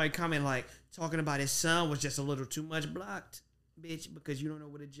sassy. Somebody comment like talking about his son was just a little too much blocked, bitch, because you don't know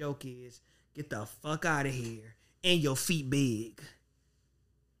what a joke is. Get the fuck out of here. And your feet big.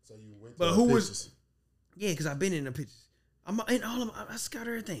 So you went. But to who the was- pictures. Yeah, because I've been in the pictures. I'm in all of them. I scout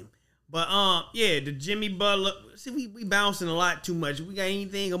everything. But yeah, the Jimmy Butler. See, we bouncing a lot too much. We got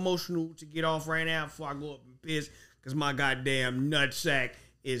anything emotional to get off right now before I go up and piss? Because my goddamn nutsack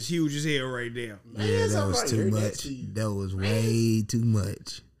is huge as hell right now. Yeah, that somebody was too heard that much. to you. That was way too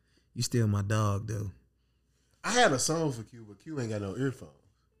much. You still my dog though. I had a song for Q, but Q ain't got no earphones.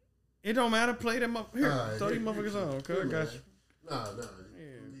 It don't matter. Play them up here. Alright, Throw these here, motherfuckers here, on. Okay, I got you. Nah.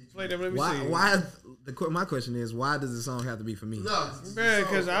 Play them. Let me Why? see. Why? My question is, why does the song have to be for me? No,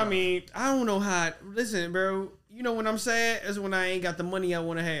 Because I mean, I don't know how. Listen, bro. You know when I'm sad is when I ain't got the money I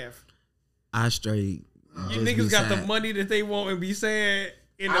want to have. I straight. You just niggas be got the sad. money that they want and be sad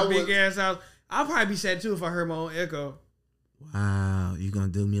in I a big would- ass house. I'll probably be sad too if I heard my own echo. Wow, you gonna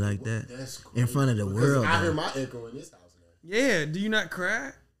do me like that That's in front of the Because world? I though. hear my echo in this house now. Yeah, do you not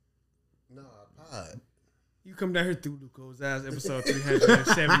cry? No, pod. You come down here through Luco's Eyes, episode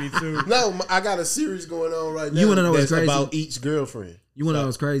 372. No, I got a series going on right now. You wanna know what's that's crazy? about each girlfriend. You want to know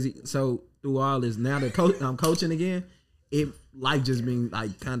what's crazy? So through all this, now that I'm coaching again, life just been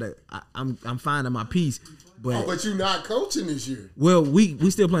like kind of. I'm finding my peace, but But you not coaching this year. well, we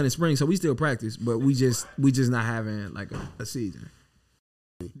still playing in spring, so we still practice, but we just not having like a season.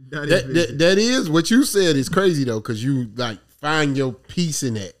 That is what you said is crazy though, because you like find your peace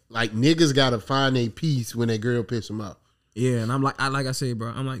in that. Like niggas gotta find a peace when that girl piss them off. Yeah, and I'm like I said, bro,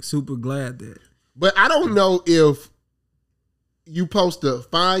 I'm like super glad that. But I don't know if you supposed to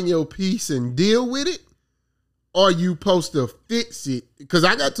find your peace and deal with it, or you supposed to fix it. Because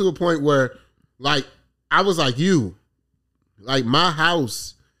I got to a point where, like, I was like you, like my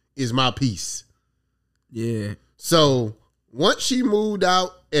house is my peace. Yeah, So once she moved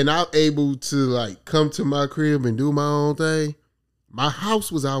out and I'm able to like come to my crib and do my own thing, my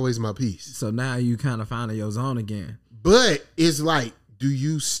house was always my peace. so now you kind of finding your zone again. But it's like, do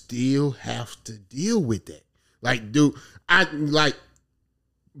you still have to deal with that? Like,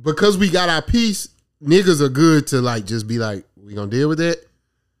 because we got our peace, niggas are good to like just be like, we gonna deal with that,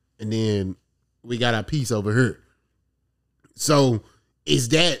 and then we got our peace over here. So is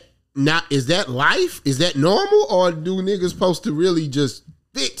that life? Is that normal, or do niggas supposed to really just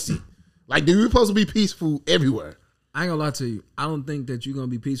fix it? Like, do we supposed to be peaceful everywhere? I ain't gonna lie to you. I don't think that you're gonna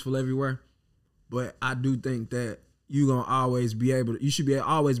be peaceful everywhere, but I do think that you gonna always be able to. You should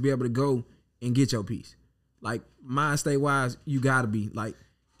always be able to go and get your peace. Like mind state wise, you gotta be like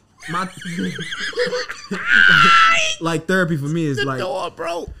my like therapy for me is like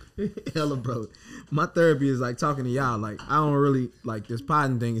bro. hella bro. My therapy is like talking to y'all. Like I don't really like this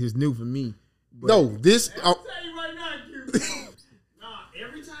potting thing is new for me. But No, this. I'll tell you right now, Q. Nah,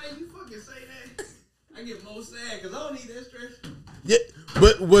 every time you fucking say that, I get more sad because I don't need that stress. Yeah,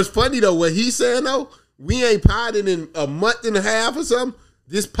 but what's funny though, what he's saying though, we ain't potting in a month and a half or something.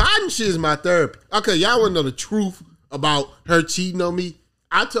 This potting shit is my therapy. Okay, y'all want to know the truth about her cheating on me?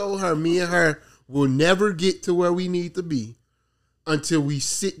 I told her me and her will never get to where we need to be until we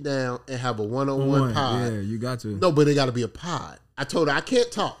sit down and have a one-on-one pod. Yeah, you got to. No, but it got to be a pod. I told her I can't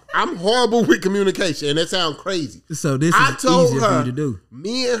talk. I'm horrible with communication, and that sounds crazy. So this I is told easier for her you to do.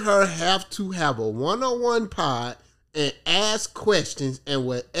 me and her have to have a one-on-one pod and ask questions and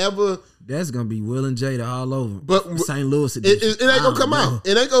whatever. That's gonna be Will and Jada all over. But St. Louis It edition. ain't gonna come out.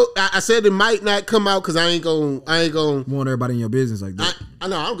 It ain't go. I said it might not come out because I ain't gonna. Want everybody in your business like that. I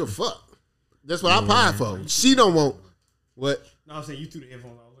know. I don't give a fuck. That's what I pie for. She don't want what. No, I'm saying you threw the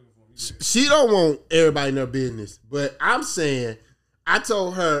headphones I was looking for. She don't want everybody in her business. But I'm saying, I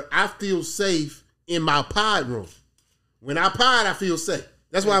told her I feel safe in my pod room. When I pod, I feel safe.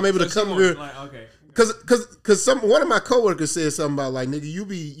 That's why I'm able to come here. Like, okay. Cause one of my coworkers said something about like, nigga, you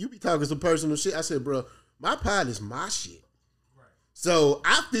be talking some personal shit. I said, bro, my pod is my shit. Right. So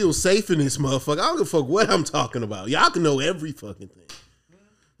I feel safe in this motherfucker. I don't give a fuck what I'm talking about. Y'all can know every fucking thing.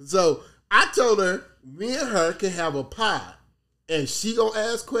 So I told her me and her can have a pod, and she gonna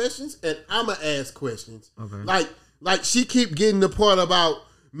ask questions, and I'ma ask questions. Okay. Like she keep getting the part about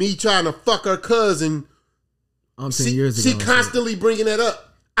me trying to fuck her cousin. 10 years ago. She constantly bringing that up.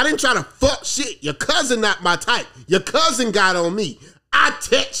 I didn't try to fuck shit. Your cousin not my type. Your cousin got on me. I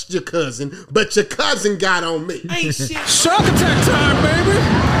text your cousin, but your cousin got on me. Ain't shit. Shark attack time,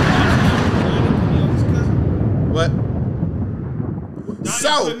 baby. What? Donnie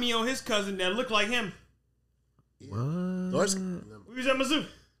So put me on his cousin that looked like him. Dorsey- We was at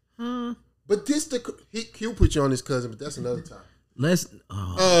Mizzou. But he'll put you on his cousin, but that's another time. Let's.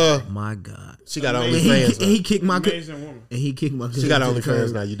 My God. She got And OnlyFans. he kicked my. Amazing woman. And he kicked my. She got cousin to the OnlyFans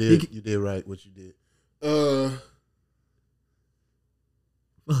curb. now. You did right what you did.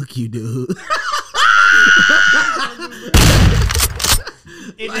 Fuck you, dude.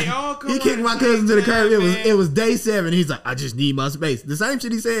 And they all come He kicked on my the cousin to the same curb. time, man. It was day 7. He's like, I just need my space. The same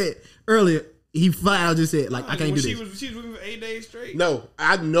shit he said earlier. He flat out just said, like, I can't do she this. She was with me for 8 days straight. No,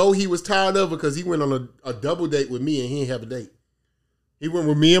 I know he was tired of her because he went on a double date with me and he didn't have a date. He went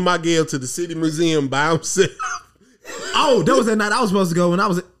with me and my girl to the City Museum by himself. Oh, that was that night I was supposed to go when I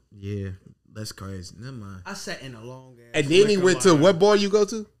was. Yeah, that's crazy. Never mind. I sat in a long ass. And then he liquor went to line. what bar you go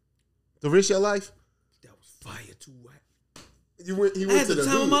to? To Risk Your Life? That was fire too. He went I had to the the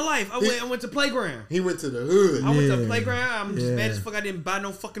time of hood. my life. I went to playground. He went to the hood. I went to Yeah. playground. I'm just Yeah. mad as fuck. I didn't buy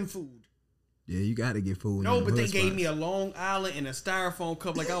no fucking food. Yeah, you got to get food. No, in but the they hood gave spots. me a Long Island and a styrofoam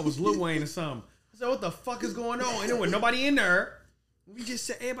cup like I was Lil Wayne or something. I said, "What the fuck is going on?" And there was nobody in there. We just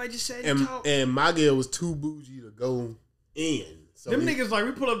said, everybody just sat and talked. And my girl was too bougie to go in. So Them niggas like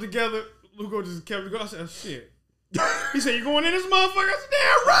we pull up together. Lugo just kept going. I said, oh, "Shit." He said, "You going in this motherfucker?" I said,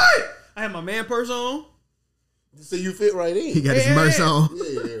 "Damn right." I had my man purse on. So you fit right in. He got his Yeah. merch on.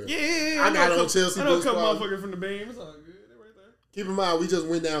 Yeah. I got know a on couple- Chelsea I know a Boots couple Bar. motherfuckers from the beam. It's all good. They right there. Keep in mind, we just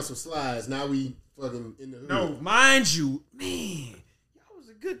went down some slides. Now we fucking in the hood. No, mind you, man, y'all was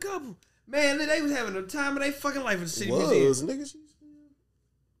a good couple. Man, they was having the time of their fucking life in the city museum. was nigga.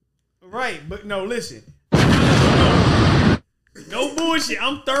 Right, but no, listen. No bullshit.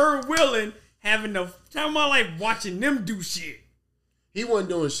 I'm third wheeling, having the time of my life watching them do shit. He wasn't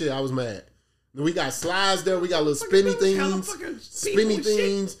doing shit. I was mad. We got slides there. We got little spinny things.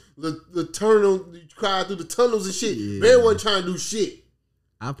 The tunnel. You cry through the tunnels and shit. Yeah. Barry wasn't trying to do shit.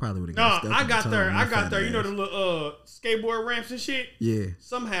 I probably would have No, got stuck I in got the there. tunnel I with got my there. You know fat the little skateboard ramps and shit? Yeah.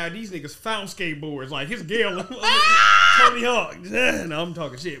 Somehow these niggas found skateboards. Like his Gale Tony Hawk. No, I'm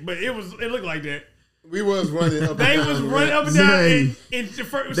talking shit. But it looked like that. We was running up. They and down was the running ramp. up and down, Zay. and the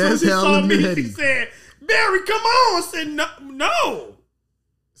first, as soon That's as he saw hella me, nutty. he said, "Barry, come on!" I said, "No."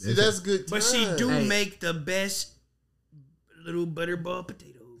 See, that's good. But she time. do Hey. make the best little butterball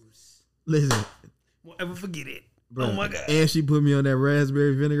potatoes. Listen, Won't ever forget it. bro. Oh my god! And she put me on that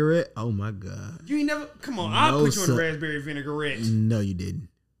raspberry vinaigrette. Oh my god. You ain't never. Come on, I'll No, put you on sir. raspberry vinaigrette. No, you didn't.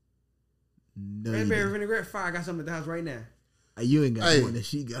 No, you Raspberry didn't. vinaigrette fire. I got something at the house right now. You ain't got Hey. one that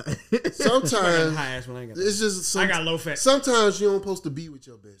she got. I got the Sometimes high ass one. I ain't got. it's just. I got low fat. Sometimes you don't supposed to be with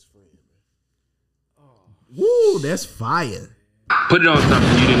your best friend. Woo, that's fire. Put it on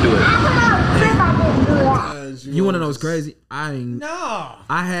something. You didn't do it. Sometimes You want to know don't what's just- crazy?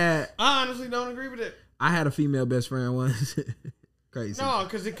 I honestly don't agree with it. had a female best friend once. Crazy. No,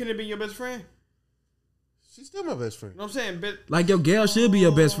 because it couldn't have been your best friend. She's still my best friend. You know what I'm saying? But Like your gal should be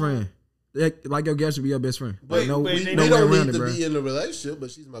your best friend. Like your gal should be your best friend. Wait, no, wait, We, they no we way don't around need it, to bro. be in a relationship,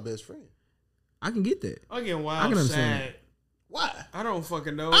 but she's my best friend. I can get that. I'm getting I wild can understand sad. Why? I don't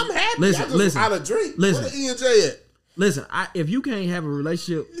fucking know. I'm happy. Listen, I just listen, out of drink. listen. Where the E&J at? Listen, if you can't have a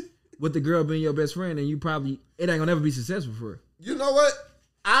relationship with the girl being your best friend, then it ain't gonna ever be successful for her. You know what?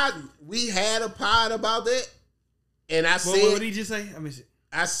 We had a pod about that, and I What said, did he just say? I mean,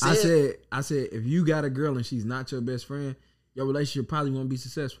 I said, if you got a girl and she's not your best friend, your relationship probably won't be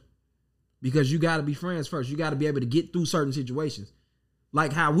successful. Because you gotta be friends first. You gotta be able to get through certain situations.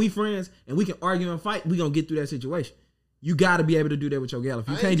 Like how we friends and we can argue and fight, we gonna get through that situation. You gotta be able to do that with your gal. If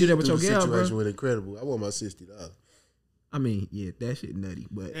you can't do that with your gal, bro. situation with Incredible. I want my $60. I mean, yeah, that shit nutty,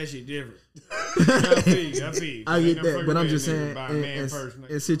 but that shit different. I feel you. I get Ain't no that. fucking But I'm way just a nigga saying, buy a man first, nigga.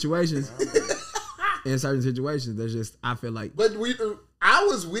 in situations, in certain situations, there's just I feel like But I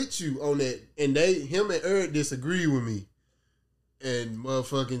was with you on that, and him and Eric disagreed with me, and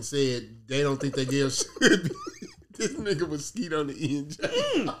motherfucking said they don't think they girl should be. This nigga was skeet on the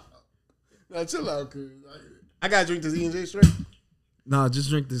E&J. Now chill out, cuz. I gotta drink this E&J straight. no, just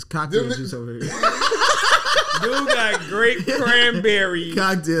drink this cocktail Them juice over here. Dude got grape cranberry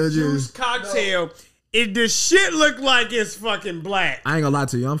Cocktail juice juice. cocktail. The shit look like it's fucking black. I ain't gonna lie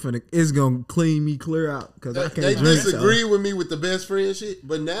to you. It's gonna clean me clear out because I can't They drink. disagree with me with the best friend shit,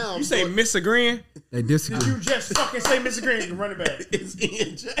 but now You say misagreeing? They disagree. Did you just fucking say misagreeing and run it back? it's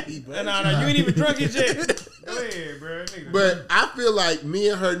E&J, bro. No, you ain't even drunk it yet. Go ahead, bro. Nigga. But I feel like me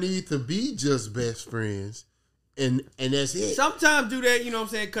and her need to be just best friends, and that's it. Sometimes do that, you know what I'm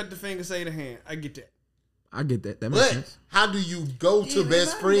saying? Cut the finger, say the hand. I get that. I get that. That makes But sense. how do you go to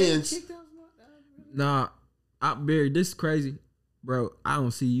best friends? Nah, Barry, this is crazy, bro. I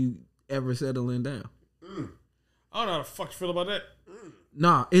don't see you ever settling down. I don't know how the fuck you feel about that.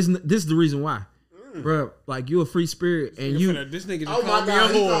 Nah, this is the reason why, bro. Like you a free spirit and you. This nigga just Oh called my me a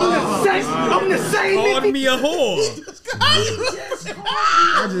God, he whore. I'm the same. Called me a whore.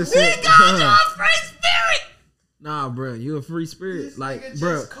 I just said, nah, bro, you a free spirit. Like,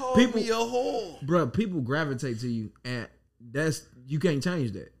 bro, people, a whore. bro, people gravitate to you, and you can't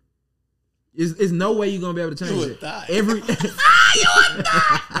change that. It's no way you're gonna be able to change would it. die. Every No,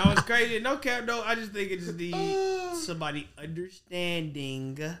 it's crazy. No cap though. I just think it just needs somebody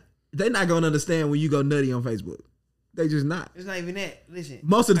understanding. they're not gonna understand when you go nutty on Facebook. They just not. It's not even that. Listen.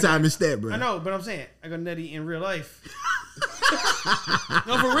 Most of the time, it's that, bro. I know, but I'm saying I go nutty in real life.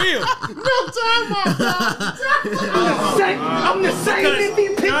 No, for real. I'm the same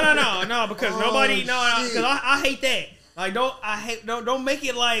MVP. No, because nobody, because I hate that. Like, don't make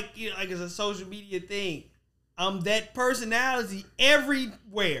it like like it's a social media thing. I'm that personality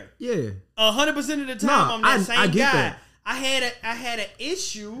everywhere. Yeah. 100% of the time, Nah, I'm that I same get guy. that. I had an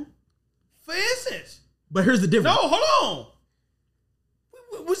issue. For instance, But here's the no, difference. hold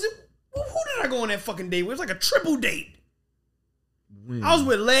on. Was it who did I go on that fucking date with? It was like a triple date. When? I was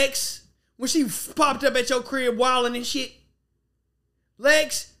with Lex when she popped up at your crib wilding and shit.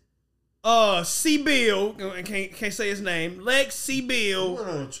 Lex, C. Bill, I can't say his name. Lex, C. You Bill, went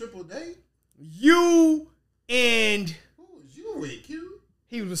on a triple date? you, and Who was you with, Q?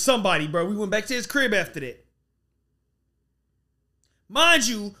 he was with somebody, bro. We went back to his crib after that. Mind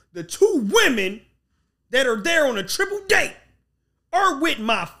you, the two women that are there on a triple date or with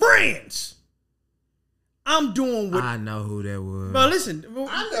my friends, I'm doing what. I know who that was. But listen,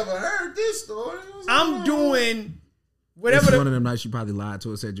 I never heard this story. I'm doing This whatever. is The, one of them nights you probably lied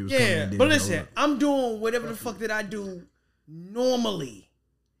to us, said you was coming. yeah, and but didn't show listen, up. I'm doing whatever the fuck that I do normally.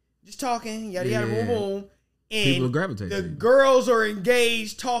 Just talking, yada yada, Yeah. boom boom. People And gravitate the to you. girls are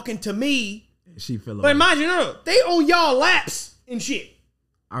engaged talking to me. She fell But off. mind you, no, they on y'all laps and shit.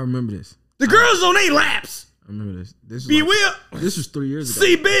 I remember this. The girls on their laps. I remember this. This Be was will this was 3 years ago.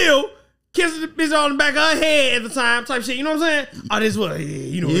 see Bill kissing the bitch on the back of her head at the time, type shit. You know what I'm saying? Oh, this what? Yeah,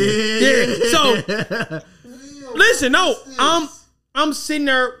 you know. Yeah. So listen, no, I'm sitting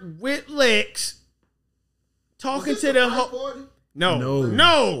there with Lex talking to the party?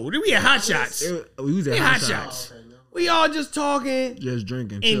 no. We had hot shots. We was at We hot hot shots. shots. We all just talking. Just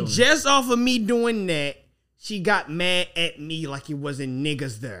drinking. And chilling. just off of me doing that, she got mad at me like it wasn't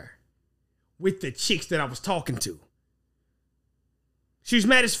niggas there with the chicks that I was talking to. She was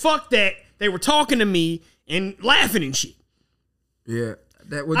mad as fuck that they were talking to me and laughing and shit. Yeah.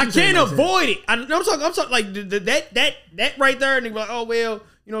 That, what I you saying can't makes sense. avoid it. I'm talking like that right there. And they be like, oh well,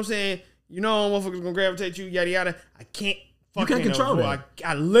 you know what I'm saying? You know, motherfuckers gonna gravitate you, yada yada. I can't fucking can't control avoid. that.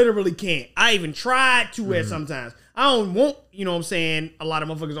 I literally can't. I even tried to at sometimes. I don't want, you know what I'm saying, a lot of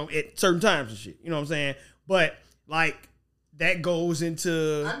motherfuckers on at certain times and shit. You know what I'm saying? But like that goes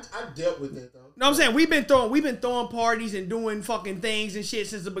into I dealt with that though. no, I'm saying we've been throwing parties and doing fucking things and shit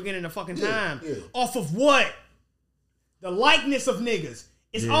since the beginning of fucking time. Yeah. Off of what? The likeness of niggas.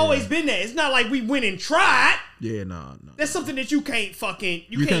 It's always been that. It's not like we went and tried. Yeah, no. That's something that you can't fucking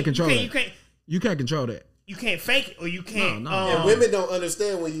You can't control you that. You can't control that. you can't fake it or you can't. No. And women don't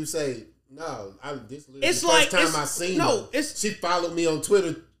understand when you say, no, this literally It's the like- first time it's- I seen no, her. it's- She followed me on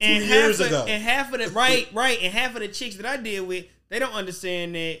Twitter 2 and years half ago. and half of the right, and half of the chicks that I deal with, they don't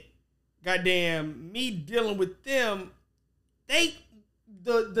understand that. Goddamn, me dealing with them, the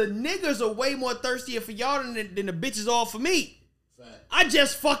niggas are way more thirstier for y'all than the bitches all for me. Fact. I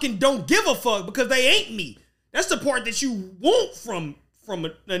just fucking don't give a fuck because they ain't me. That's the part that you want from a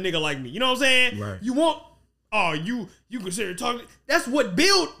nigga like me. You know what I'm saying? Right. You want, you consider talking. That's what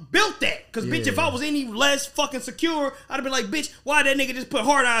built that. Cause bitch, if I was any less fucking secure, I'd have been like, bitch, why that nigga just put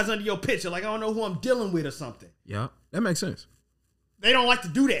hard eyes under your picture? Like I don't know who I'm dealing with or something. Yeah. That makes sense. They don't like to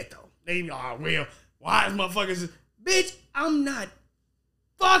do that though. They well, why is motherfuckers? Bitch, I'm not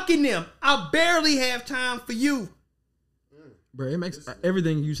fucking them. I barely have time for you. Bro, it makes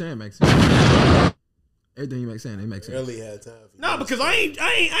everything you saying makes sense. Everything you make saying, it makes sense. Barely had time for No, you. because I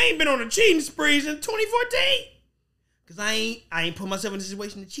ain't been on a cheating spree since 2014. Cause I ain't put myself in a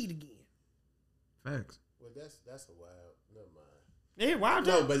situation to cheat again. Facts. Well, that's a wild. Never mind. Yeah, wow.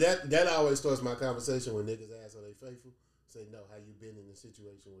 No, but that always starts my conversation when niggas ask are they faithful. Say no. How you been in a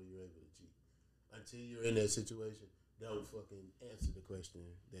situation where you're able to cheat? Until you're in that situation, don't fucking answer the question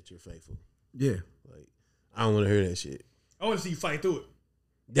that you're faithful. Yeah. Like I don't want to hear that shit. I want to see you fight through it.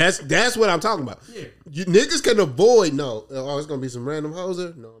 That's what I'm talking about. Yeah. You niggas can avoid it's gonna be some random hoes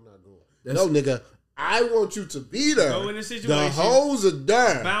there. No, I'm not going. That's- No, nigga, I want you to be there. Go in the situation. The hoes are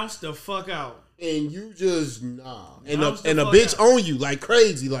there, Bounce the fuck out. and you just nah, and Bounce a the fuck bitch out. on you like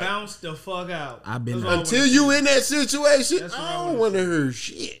crazy, like Bounce the fuck out. I've been That's there. all I until wanna you see. in that situation. That's what I I don't wanna want to hear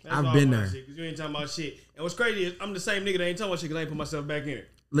shit. That's I've all I been wanna there. see, Cause you ain't talking about shit. And what's crazy is I'm the same nigga that ain't talking about shit because I ain't put myself back in it.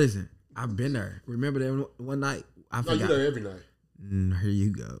 Listen, I've been there. Remember that one night? I No, you forgot. there every night. Here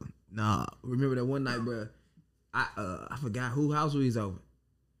you go. Nah, remember that one night, bro? I forgot who house we was over.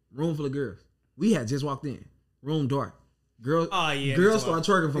 Room full of girls. We had just walked in. Room dark. Girls. Oh yeah. Girls start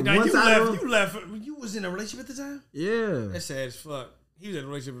twerking from Now, one you side of the room. You left. You was in a relationship at the time. Yeah. That's sad as fuck. He was in a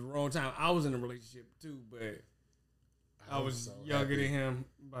relationship at the wrong time. I was in a relationship too, but I was so younger happy. than him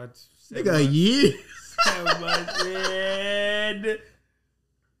by 7 Nigga, a months. year. 7 months. Yeah.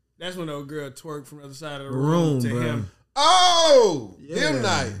 That's when the old girl twerked from the other side of the room Room, to bro. him. Oh, Yeah. them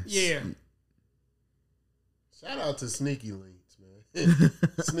nights. Yeah. Shout out to Sneaky Links, man.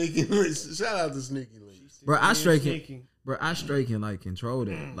 Sneaky Links. Shout out to Sneaky Links. Bro, I straight can, Sneaky. bro, I straight can like control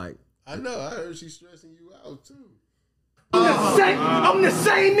that. Like, I know. I heard she's stressing you out too. I'm the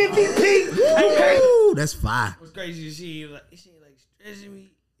same MVP. Okay. ooh, that's fire. What's crazy is she like stressing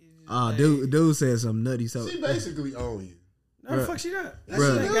me. It's just Dude said something nutty. So, She basically own you. no, the bruh. fuck she not. That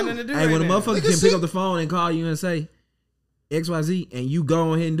Bruh. shit ain't got nothing to do hey, right when a now. motherfucker Nigga, can see- pick up the phone and call you and say XYZ and you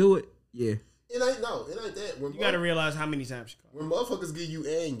go ahead and do it, yeah. It ain't that. When You gotta realize how many times she called. when motherfuckers give you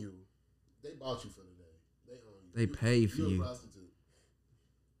annual, they bought you for the day. They own you. They pay for You a you. prostitute.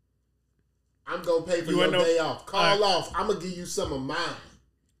 I'm gonna pay for You your wanna know- day off. Call Alright. off. I'm gonna give you some of mine.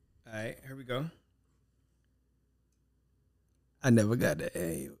 All right, here we go. I never got the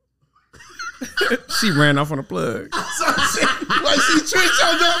annual. She ran off on a plug. Like she tricked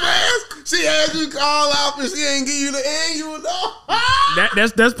your dumb ass. She had you call off and she ain't give you the annual though.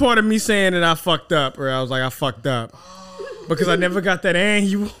 That's part of me saying that I fucked up, or I was like, I fucked up. Because I never got that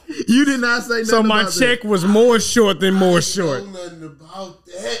annual. You did not say nothing. So my about check that. was more short than more short. Know nothing about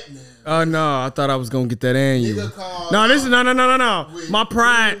that now. Oh no, I thought I was gonna get that annual. Nigga called No, this is no. with My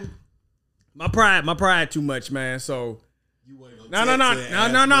pride too much, man. So you wasn't no. gonna text her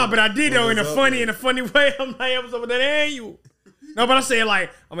and ask her But I did though what in a was up funny way. I'm like, what's up with that annual? No, but I said like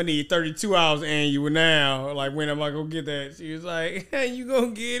I'm gonna need 32 hours annual now. Like when am I gonna get that? She was like, hey, you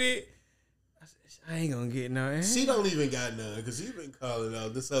gonna get it? I said, I ain't gonna get no annual. She don't even got none because she been calling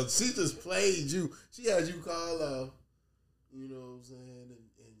out. So she just played you. She had you call out. You know what I'm saying?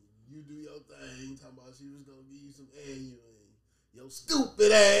 And you do your thing. Talking about she was gonna give you some annual. And your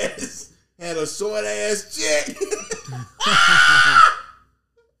stupid ass had a short ass check.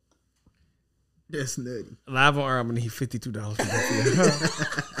 That's nutty. Live on air, I'm gonna need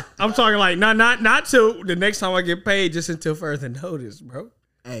 $52. I'm talking like not till the next time I get paid, just until further notice, bro.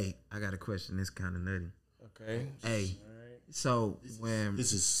 Hey, I got a question. It's kind of nutty. Okay. Hey, so when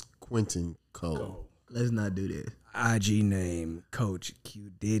This is Quentin Cole. let's not do that. IG name Coach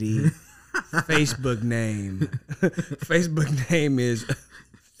Q Diddy. Facebook name is.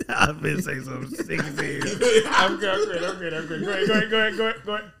 I've been saying something sick as hell. I'm good.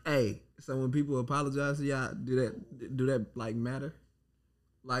 Go ahead. Hey, so when people apologize to y'all, do that like matter?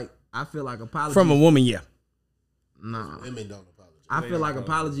 Like I feel like apologies From a woman, yeah. Nah. Women don't apologize. I feel like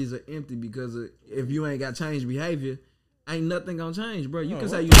apologies are empty because if you ain't got changed behavior, ain't nothing gonna change, bro. You can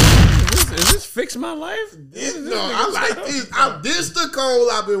say you. Is this fix my life? I like this. This the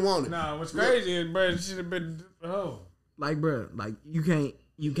Cole I've been wanting. Nah, what's crazy is, bro, it should have been. Like, bro, like you can't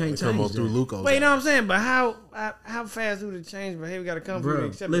change Come on that. through Luco. Wait, you know what I'm saying? But how fast do the change behavior got to come Bro, from?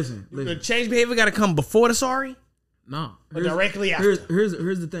 Except listen. The change behavior got to come before the sorry? No, Or directly after?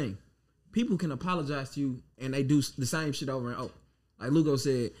 Here's the thing. People can apologize to you and they do the same shit over and over. Like Lugo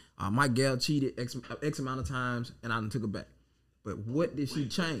said, my gal cheated X amount of times and I done took her back. But what did she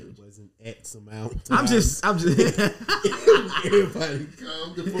change? It wasn't X amount. I'm just. Everybody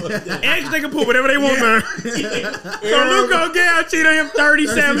calm the fuck down. X nigga put whatever they want, man. So Luco gal cheated on him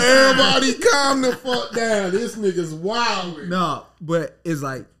 37 times. Everybody calm the fuck down. This nigga's wild. No, but it's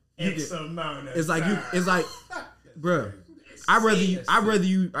like X amount of it's like you. It's like, bruh, I'd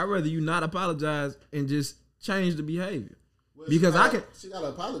rather you not apologize and just change the behavior. Because she gotta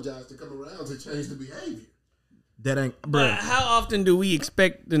apologize to come around to change the behavior. That ain't, But bro. how often do we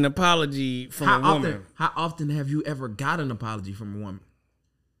expect an apology from a woman? How often have you ever got an apology from a woman?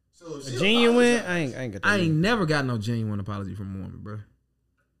 So if A she genuine? apologize- I ain't got that. I ain't never got no genuine apology from a woman, bro.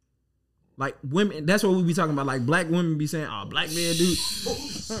 Like women, that's what we be talking about. Like black women be saying, "Oh, black men do."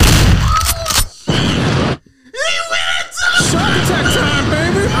 Shark attack time,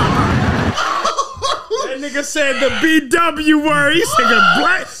 baby. That nigga said the BW word. He said the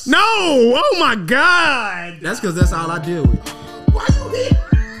black. No. Oh my God. That's because that's all I deal with. Why you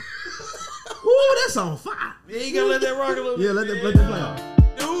here? Ooh, that's on fire. Yeah, you gotta let that rock a little bit. Yeah, let that play.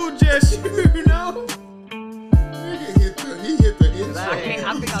 Dude, just you know. He hit the I think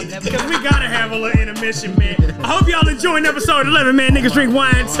I'll never. Because we gotta have a little intermission, man. I hope y'all enjoying episode 11, man. Niggas drink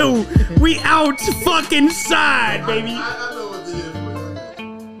wine too. We out fucking side, baby. I know what it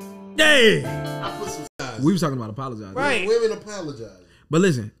is. Yeah. I put some signs. We was talking about apologizing, Right. Women apologize. But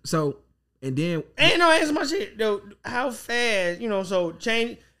listen, so and then Ain't no answer my shit, though. How fast, so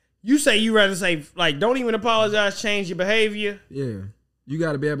change. You say you rather say, like, don't even apologize, change your behavior. yeah, you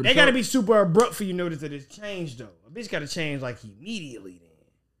got to be able to. They gotta be super abrupt for you to notice that it's changed, though. A bitch gotta change, like, immediately then.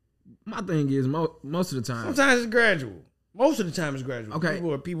 My thing is most of the time. Sometimes it's gradual. Most of the time it's gradual. Okay.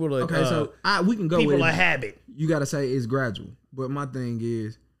 People are Okay, so we can go with people it. are habit. You got to say it's gradual, but my thing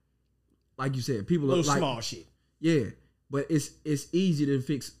is, like you said, people are Little like small shit. yeah, but it's easy to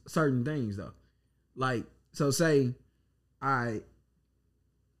fix certain things though. Like so, say I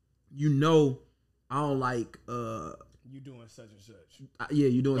don't like You doing such and such. yeah,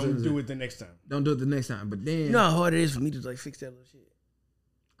 you doing Don't something. do it the next time. Don't do it the next time. But then You know how hard it is for me to like fix that little shit.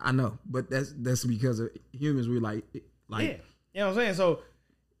 I know, but that's because of humans. We like Yeah. like. You know what I'm saying? So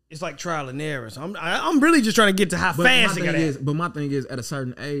it's like trial and error. So I'm really just trying to get to how But fast my it thing gotta is, happen. but my thing is, at a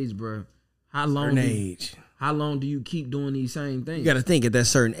certain age, bro, how long do you keep doing these same things? You got to think at that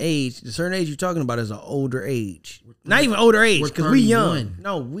certain age. The certain age you're talking about is an older age. Not even older age, we're because we young. 31.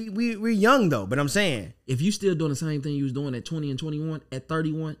 No, we're young though. But I'm saying, If you still doing the same thing you was doing at 20 and 21, at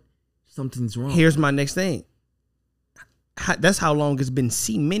 31, something's wrong. here's my next thing. That's how long it's been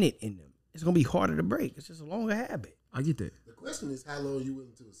cemented in them. It's gonna be harder to break. It's just a longer habit. I get that. The question is how long you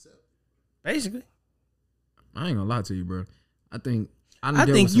willing to accept. Basically. I ain't gonna lie to you, bro. I think I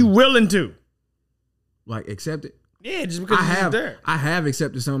think you willing to. like accept it. Yeah, just because it's there. I have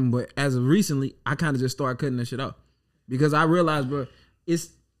accepted something, but as of recently, I kind of just started cutting that shit off because I realized, bro,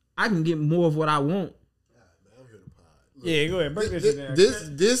 I can get more of what I want. Yeah, go ahead. Break this shit down.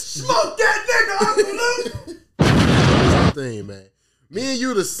 This Smoke that nigga, Uncle Luke. Thing, man. Me and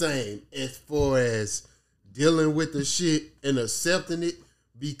you the same as far as dealing with the shit and accepting it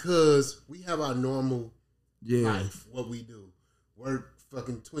because we have our normal life, what we do. Work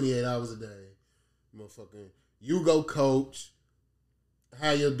fucking 28 hours a day. Motherfucking, you go coach,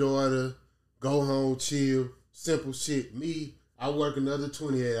 have your daughter, go home, chill, simple shit. Me, I work another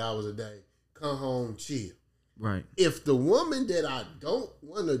 28 hours a day, come home, chill. Right. If the woman that I don't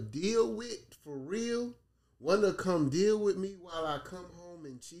want to deal with for real want to come deal with me while I come home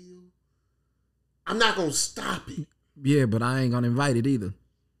and chill, I'm not going to stop it. Yeah, but I ain't gonna invite it either.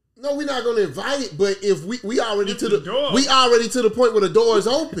 No, we're not gonna invite it. But if we already to the point where the door is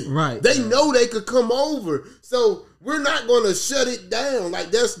open, right? They know they could come over, so we're not gonna shut it down.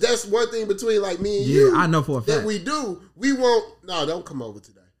 Like that's one thing between like me and you. Yeah, I know for a fact that we do. We won't. No, don't come over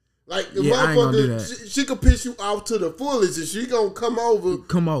today. Like the I ain't gonna do motherfucker, that. she could piss you off to the fullest, and she gonna come over.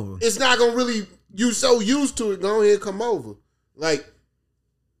 Come over. It's not gonna really. You so used to it. Go ahead, and come over. Like,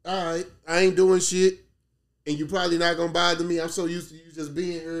 all right, I ain't doing shit. And you probably not gonna bother me. I'm so used to you just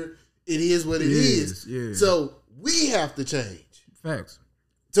being here. It is what it is. Yeah. So we have to change. Facts.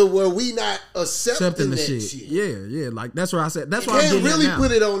 To where we not accepting the that shit. shit. Yeah. Like that's what I said. That's you why I'm can't getting really now.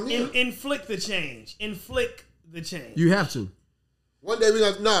 put it on them. Inflict the change. Inflict the change. You have to. One day we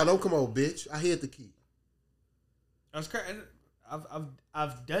like, nah, don't come over, bitch. I hid the key. That's crazy.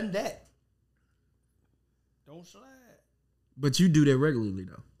 I've done that. Don't slide. But you do that regularly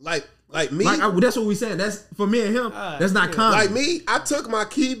though. Like me. That's what we said. That's for me and him. That's not common. Like me, I took my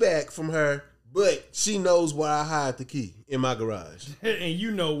key back from her, but she knows where I hide the key in my garage. And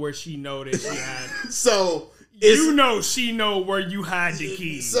you know where she know that she hide. So you know she know where you hide the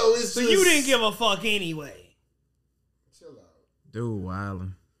key. So you didn't give a fuck anyway. Chill out, dude.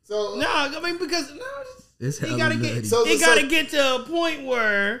 Wildin'. So no, I mean because it's he gotta get. It gotta get to a point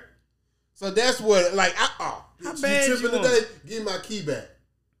where. So that's what like how bad you you tripping want? today? Give my key back.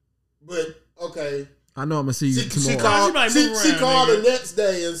 But okay. I know I'm gonna see you tomorrow. She called the next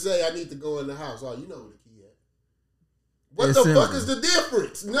day and say, I need to go in the house. Oh, you know where the key at. What It's the simple. fuck is the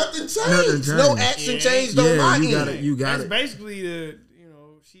difference? Nothing changed. No action changed on my end. You got That's it. basically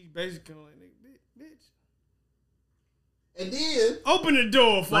she's basically like, bitch. And then open the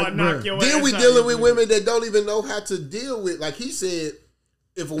door before I knock your ass Then we out dealing your with window. women that don't even know how to deal with, like he said,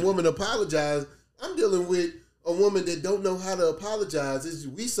 if a woman apologizes, I'm dealing with a woman that don't know how to apologize.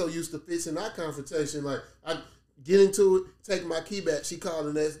 We so used to fixing our confrontation. Like, I get into it, take my key back. She called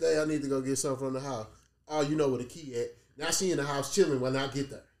the next day, I need to go get something from the house. Oh, you know where the key at. Now she in the house chilling when I get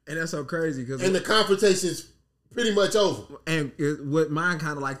there. And that's so crazy because And the confrontation's pretty much over. And what mine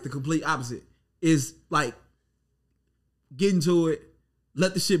kind of like the complete opposite is like get into it,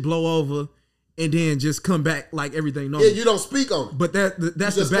 let the shit blow over, and then just come back like everything normal. Yeah, you don't speak on it. But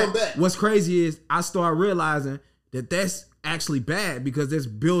that's just the come back. What's crazy is I start realizing that that's actually bad because that's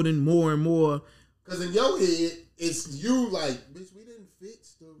building more and more. Because in your head, it's you like, bitch, we didn't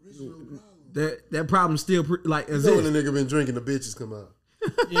fix the original problem. That problem still like You as know if when the nigga been drinking, the bitches come out.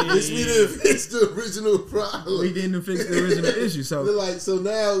 Bitch, we didn't fix the original problem. we didn't fix the original issue. So They're like, so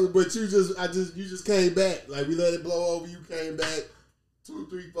now, but you just came back. Like we let it blow over. You came back 2,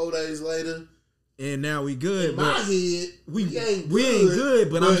 3, 4 days later. and now we good. In my head, we ain't good,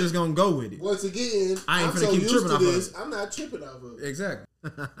 but I'm just gonna go with it. Once again, I ain't I'm finna so keep used tripping to off of this. it. I'm not tripping off of it. Exactly.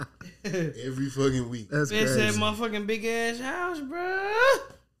 Every fucking week. That's Bitch crazy. said motherfucking big ass house, bruh.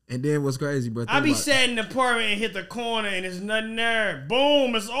 And then what's crazy, bro? I be sat in the apartment and hit the corner and there's nothing there.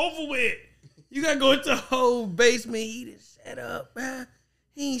 Boom, it's over with. You gotta go into the whole basement. He done set up, bruh.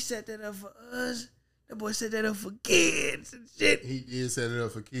 He ain't set that up for us. That boy set that up for kids and shit. He did set it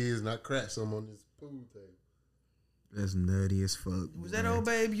up for kids, and I cracked some on this pool table. That's nutty as fuck. Was that old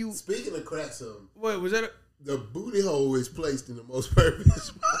babe you? Speaking of crack some, Wait, was that? the booty hole is placed in the most perfect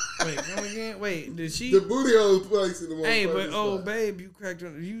spot. Wait, come again? Wait, did she? The booty hole is placed in the most Hey, perfect but old spot. babe, you cracked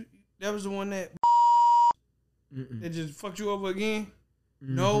on you. That was the one that just fucked you over again.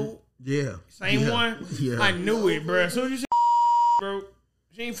 No, Yeah. same one. Yeah. I knew it, bro. As soon as you said, bro,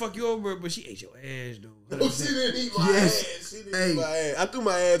 she ain't fuck you over, but she ate your ass, dude. Oh, she didn't eat my Yes. ass. She didn't eat my ass. I threw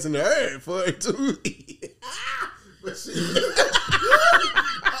my ass in the air for it too. But she.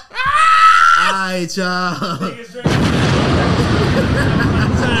 Alright, y'all.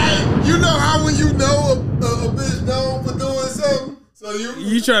 You know how when you know a bitch known for doing something, so So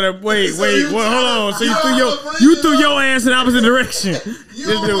You try to wait. So you Well, tryna- hold on. So you you don't threw wanna bring your ass in the opposite direction. This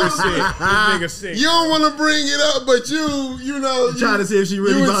don't dude was wanna- sick. This nigga sick. You don't want to bring it up, but you know, Trying to see if she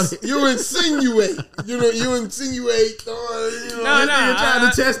really bought it. You insinuate. You insinuate. No. trying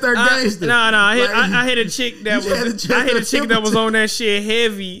to test her gangster. No. I Like, hit a chick that you had to was. check I hit her a chick that was temperature. on that shit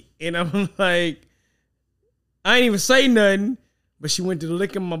heavy, and I'm like, I ain't even say nothing, but she went to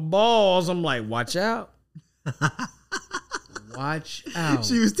licking my balls. I'm like, watch out. Watch out.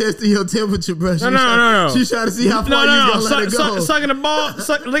 She was testing your temperature, bro. No. She was trying to see how far you was gonna let it go. Sucking the ball,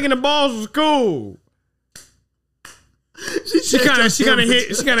 licking the balls was cool. She checked kind your of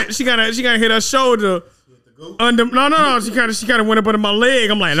temperature. hit her shoulder. Under no. She kind of went up under my leg.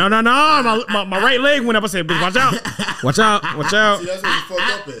 I'm like, no. My right leg went up. I said, bitch, watch out. See, that's what you fucked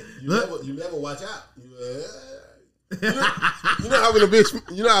up at. You never watch out. You know how when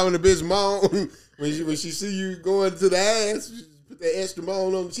a bitch moan when she see you going to the ass, she put that extra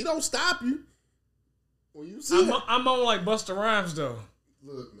moan on. She don't stop you. When you see her, I'm on like Busta Rhymes though.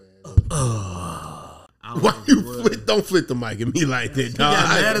 look, man. Why you don't flip the mic at me like that, dog?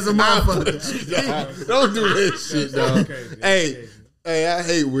 got mad as a motherfucker. Don't do that shit, dog. crazy. Hey, I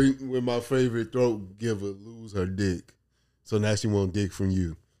hate when my favorite throat giver lose her dick. So now she want dick from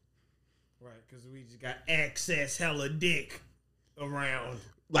you. Right, because we just got access hella dick around.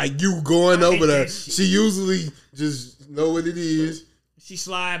 Like you going I hate over there. that shit. She usually just know what it is. She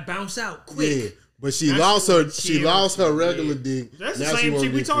slide, bounce out quick. Yeah. But she That's lost what her chill. she lost her regular Yeah. dick. That's Now the she same want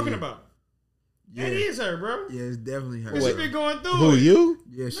chick we dick from talking you. about. Yeah. That is her, bro. Yeah, it's definitely her. Cause she been going through Who it. you?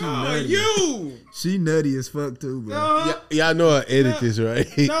 Yeah, she No, nutty. you. She nutty as fuck too, bro. No, Y'all know I edit this, right?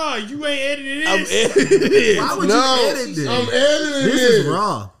 no, you ain't edited I'm this. editing this. Why would no, you edit this? I'm editing This is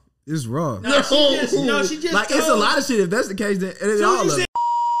raw. It's raw. No, she just Like it's a lot of shit. If that's the case, then edit all you of said it.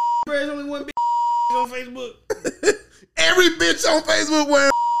 there's only one bitch on Facebook. Every bitch on Facebook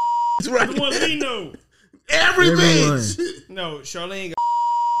wearing right. The one we know. Every Everyone. bitch. No, Charlene got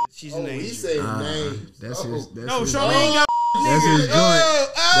she's an Oh, he angel. said names. That's his. That's No, his, Charlene got That's his joint.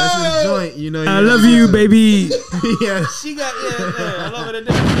 That's his joint. You know. I love you, baby. Yeah. She got I love her to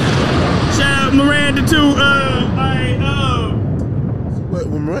death. Shout out Miranda too. What,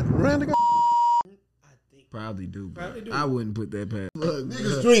 when Miranda got Probably do. Bro. Probably do. I wouldn't put that past. Look,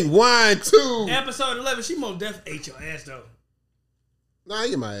 niggas drink wine too. Episode 11, she most definitely ate your ass though. Nah, I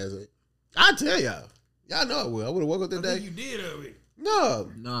get my ass ate. I tell y'all. Y'all know I will. I would have woke up that I day. think you did already. No.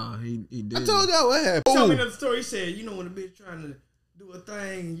 Nah, he did. I told y'all what happened. He told me Ooh. another story. He said, you know when a bitch trying to do a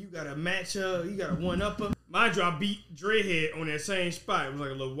thing, you gotta match her, you gotta one up her. Mind you, I beat Dreadhead on that same spot. It was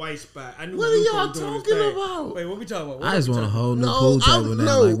like a little white spot. I knew What are Luke y'all was doing his talking thing. about? Wait, what we talking about? I just want a whole new No, pool I- table now.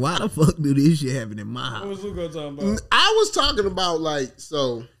 no. Like, why the fuck do this shit happen in my What house? was Luke talking about? I was talking about like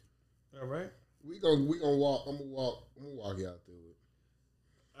so. All right. We gonna walk. I'm gonna walk y'all through it.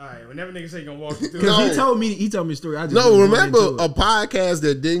 All right. Whenever niggas say you gonna walk you through Because No. he told me a story. I just No, didn't go remember into a it. podcast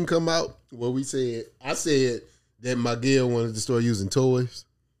that didn't come out where I said that my girl wanted to start using toys.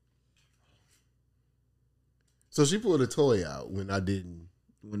 So she pulled a toy out when I didn't.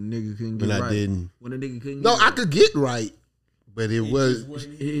 when a nigga couldn't get When I right. didn't. When a nigga couldn't. No, get I right. could get right, but it was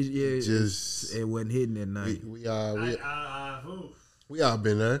Just just it wasn't hitting at night. we all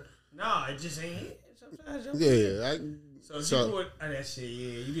been there. No, it just ain't. Sometimes Yeah, So, So- she put that shit.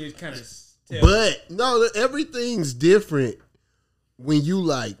 Yeah, you just kind of. but no, everything's different when you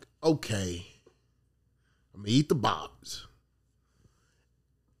like. Okay, I'm gonna eat the box,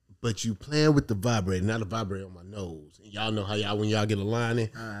 but you playing with the vibrator, not a vibrator on my nose. And y'all know how when y'all get a line in,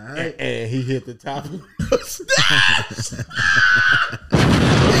 and he hit the top of the snaps. He hit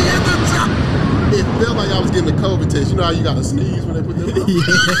the top. It felt like I was getting a COVID test. You know how you got to sneeze when they put them on?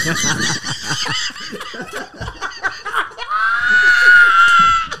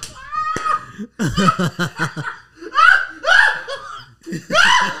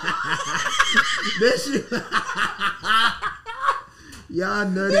 That shit. Y'all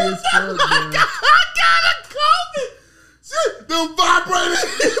nutty as fuck, man. I got a COVID. Shit, the vibrator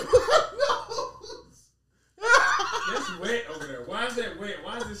hit my nose. That's wet over there. Why is that wet?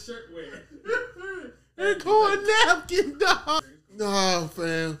 Why is this shirt wet? They're going napkin, dog. No,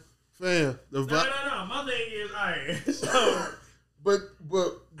 fam. The No. My thing is, all right. So, but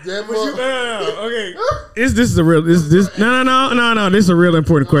that no. Okay. This is a real. This. No. This is a real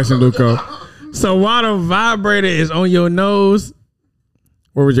important question, Luco. So while the vibrator is on your nose,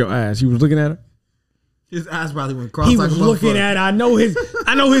 where was your eyes? You was looking at her. His eyes probably went cross. He like was a looking motherfucker. at her. I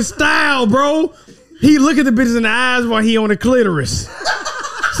know his style, bro. He look at the bitches in the eyes while he on the clitoris.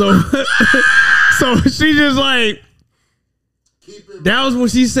 So she just like. Keep in That was when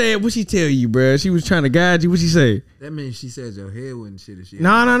she said, what she tell you, bruh? She was trying to guide you. What she say? That means she said your head wasn't shit or shit.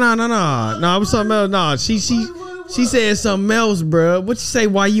 No. No, it was something else. No, she said something else, bruh. What you say?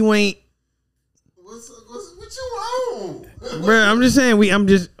 Why you ain't? What you on? Bruh, I'm just saying.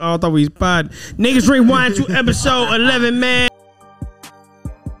 I thought we was pod. Niggas Rewind to episode 11, man.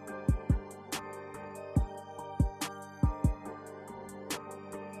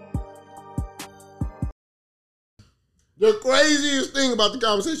 The craziest thing about the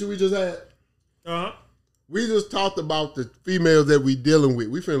conversation we just had, we just talked about the females that we dealing with.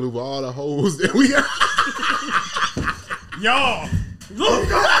 We finna lose all the hoes that we got. Y'all, Luco,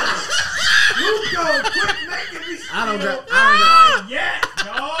 quit making me. I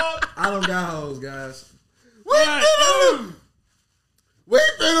don't got hoes, guys. We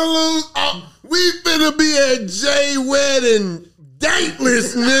finna lose. We finna be at J wedding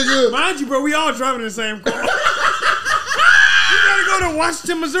dateless, nigga. Mind you, bro, we all driving in the same car. You gotta go to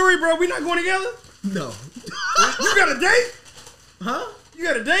Washington, Missouri, bro. We not going together? No. You got a date? Huh? You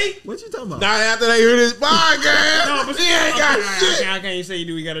got a date? What you talking about? Now after they hear this podcast, No, but he ain't got shit. I can't even say you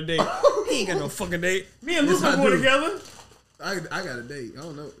do. We got a date. He ain't got no fucking date. Me and Yes, Luco I going do. together. I got a date. I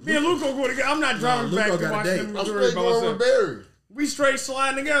don't know. Me and Luco going together. I'm not driving Luco back to got a Washington, date. I'm Missouri straight by going myself. with Barry. We straight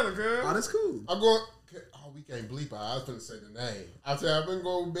sliding together, girl. Oh, that's cool. I'm going. Oh, we can't bleep out. I was finna say the name. I said I've been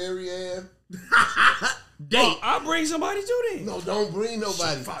going with Barry and. Date. I'll bring somebody too then. No, don't bring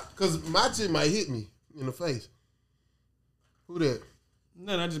nobody. Cause my chick might hit me in the face. Who that?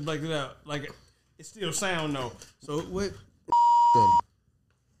 No, I just blacked it out. Like it still sound though. So what?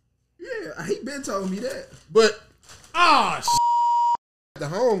 Yeah, he been telling me that. But Ah, the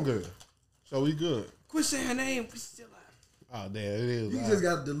home girl. So we good. quit saying her name. We still alive. Oh damn, it is. You just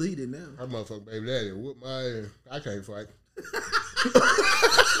got to delete it now. Her motherfucking baby daddy whoop my ass. I can't fight.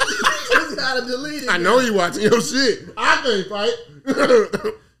 You gotta delete it. I know you watching your shit. I can't fight.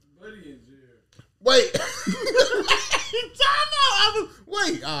 Wait.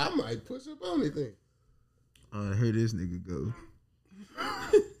 Wait. I might push up on anything. Oh, I heard this nigga go.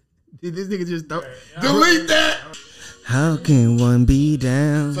 Did this nigga just throw? Delete that. How can one be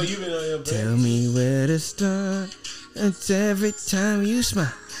down? So you been on your Tell me where to start. It's every time you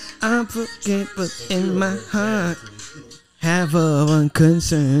smile, I'm forgetful in my heart. Have a one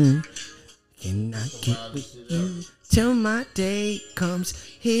concern. Can I get with you till my day comes?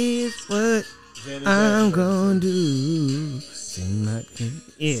 Here's what I'm gonna do.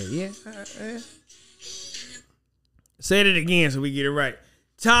 Yeah. Say it again so we get it right.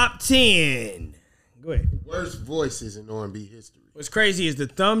 Top 10. Go ahead. Worst voices in R&B history. What's crazy is the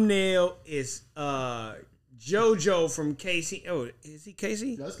thumbnail is JoJo from KC. Oh, is he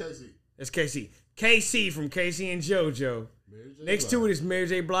KC? That's KC. That's KC. KC from KC and JoJo. Mary J. Next Blige. to it is Mary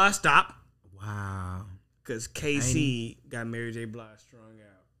J. Blige. Stop. Wow. Because KC got Mary J. Blige strung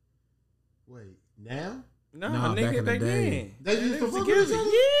out. Wait, now? No, Nah, back nigga, in the back day. then. They used to was fuck with each other?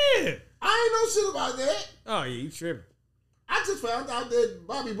 Yeah. I ain't know shit about that. Oh, yeah, you tripping. I just found out that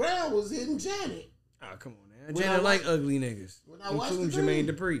Bobby Brown was hitting Janet. Oh, come on, man. When I Janet like watch- ugly niggas. when I watch Including the Jermaine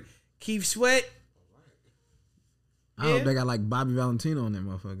thing. Dupri. Keith Sweat. I hope they got like Bobby Valentino on that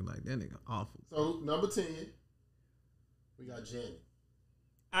motherfucker. Like that nigga awful. So, number 10, we got Janet.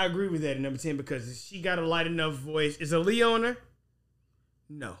 I agree with that at number 10 because she got a light enough voice. Is Aaliyah on her?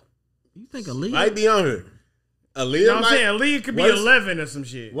 No. You think Aaliyah? Might be on her. Aaliyah You know what I'm might- saying? Aaliyah could be worse- 11 or some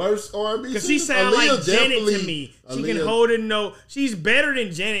shit. Worst R&B Because she singer? sound like Aaliyah Janet to definitely- me. She Aaliyah- can hold a note. She's better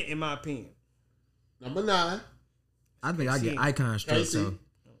than Janet in my opinion. Number 9, I think I get icon stroke. Casey. So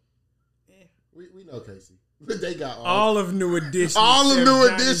We know Casey. But they got All of New Edition. All of except New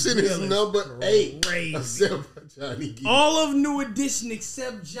Johnny Edition is Gill number 8. Crazy. Except for Johnny Gill. All of New Edition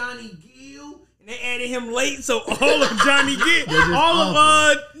except Johnny Gill. And they added him late, so all of Johnny Gill. just All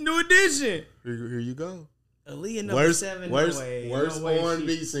of New Edition. Here you go. Aaliyah number Worst 7. worst no way. worst no way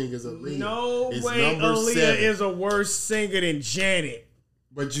R&B singers Aaliyah. No is way number Aaliyah 7. is a worse singer than Janet.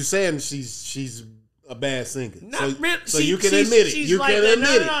 But you saying she's a bad singer. Not really. So you can admit it. You can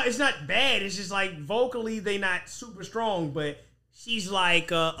admit it. No, it's not bad. It's just like vocally they not super strong, but she's like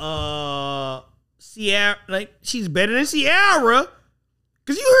Ciara. Like she's better than Ciara.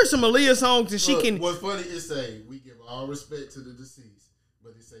 Cause you heard some Aaliyah songs and she Look, can. What's funny is say we give all respect to the deceased,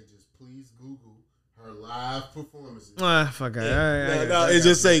 but they say just please Google her live performances. Fuck it. It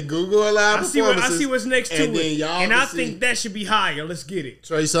just say Google her live I performances. see what's next to and then it, y'all and can I see think that should be higher. Let's get it.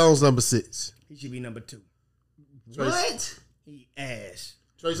 Trey Songz number 6. He should be number 2. what? He ass.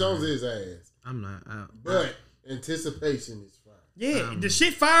 Trey Songz is ass, I'm not. but anticipation is fine. Yeah, the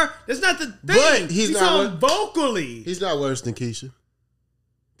shit fire. That's not the thing. But he's She's not on vocally. He's not worse than Keisha.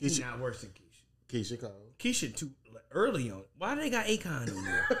 He's not worse than Keisha. Keisha Cole. Keisha too. early on. Why they got Akon on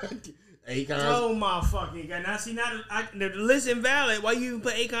there? Akon. Oh my fucking god! Now see, the list invalid. Why you even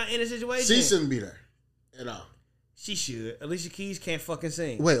put Akon in a situation? She shouldn't be there at all. She should. Alicia Keys can't fucking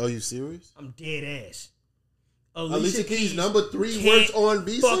sing. Wait, are you serious? I'm dead ass. Alicia Keys, number 3 can't worst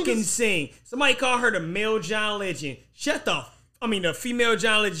R&B fucking singers? sing. Somebody call her the male John Legend. The female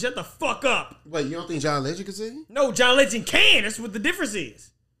John Legend. Shut the fuck up. Wait, you don't think John Legend can sing? No, John Legend can. That's what the difference is.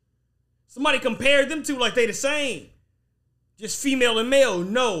 Somebody compared them two like they the same. Just female and male.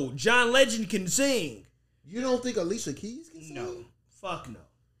 No, John Legend can sing. You don't think Alicia Keys can sing? No. Fuck no.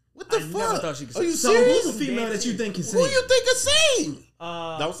 What the I fuck? never thought she could Are you sing. So serious? who's a female that you think can Who sing? you think can sing?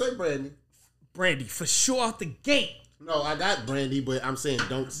 Uh, Don't say Brandy. Brandy, for sure out the gate. No, I got Brandy, but I'm saying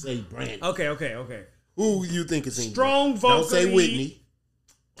don't say Brandy. Okay. Who you think can sing? Strong vocally. Don't say Whitney.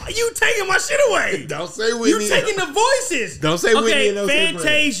 Why you taking my shit away? Don't say Whitney. You taking the voices. Don't say Whitney and don't say Brandy.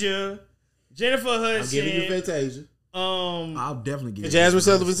 Fantasia, Jennifer Hudson. I'm giving you Fantasia. I'll definitely give Did you Jasmine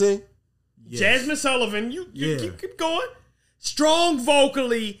Sullivan sing? Yes. Jasmine Sullivan. You Yeah. keep going. Strong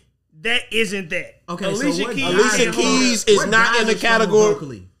vocally. That isn't that. Okay, Alicia so what Keys. guys Alicia are- Keys is what not guys in the are strong category-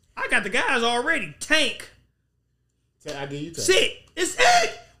 vocally? I got the guys already. Tank. I give you Tank. Shit. It's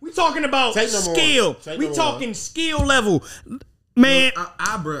it. We talking about Tank number skill. one. Tank We number talking one. skill level. Man.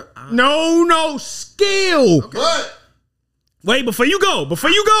 Bruh. No, skill. But Wait, before you go. who I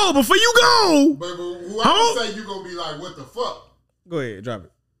Huh? say you gonna be like, what the fuck? Go ahead, drop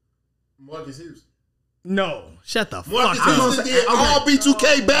it. Marcus Houston. No, shut the Marcus fuck up. Houston did all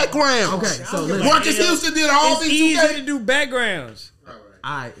B2K backgrounds. Okay, so listen. Marcus Houston did all It's easy to B2K. do backgrounds.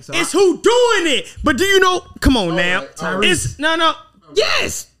 All right, so It's who doing it. But do you know? Come on now. right, Tyrese. It's no.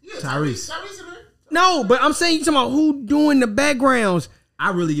 Yes. Tyrese. Tyrese in there. No, but I'm saying you talking about who doing the backgrounds. I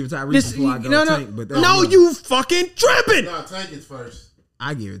really give Tyrese This, before I go no, Tank, but that's no, me. you fucking tripping. Nah, Tank is first.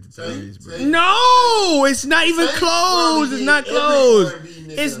 I give it to Tyrese, bro. Tank. No, it's not even Tank close. probably It's not every close. R&B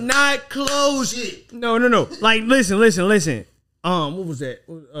nigga. It's not close. Shit. No. Like, listen. What was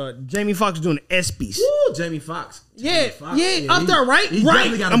that? Jamie Foxx doing the ESPYs. Woo, Jamie Foxx. Yeah, Foxx, up there, right? he Right.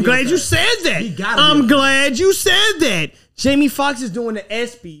 definitely gotta I'm be glad up you there. said that. He gotta be I'm up there. glad you said that. Jamie Foxx is doing the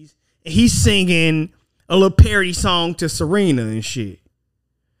ESPYs, and he's singing a little parody song to Serena and shit.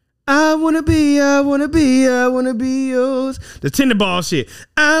 I wanna be yours. The Tinderball shit.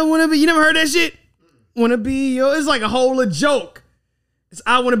 I wanna be. You never heard that shit? Wanna be yours. It's like a whole joke. It's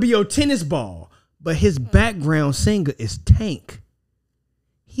I wanna be your tennis ball. But his background singer is Tank.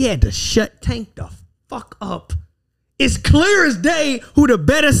 He had to shut Tank the fuck up. It's clear as day who the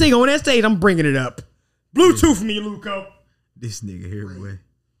better singer on that stage. I'm bringing it up. Bluetooth me, Luco. This nigga here, boy.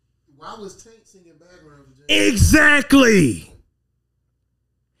 Why was Tank singing background for James? Exactly.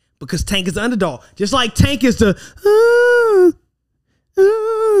 Because Tank is the underdog. Just like Tank is the. I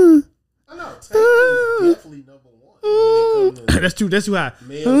know Tank is definitely number one. When it comes to That's too high.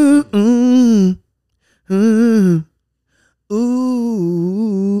 male singers.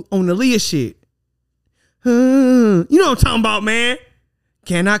 Ooh, on the Leah shit. You know what I'm talking about, man.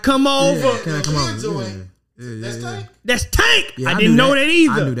 Can I come over? Yeah, can I come Leah on? joint. Yeah. That's Tank. That's Tank. Yeah, I didn't knew know that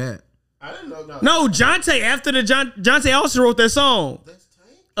either. I knew that. I didn't know. No, Jonte, after the Jonte also wrote that song. That's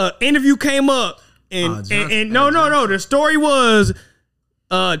Tank. Interview came up and no. The story was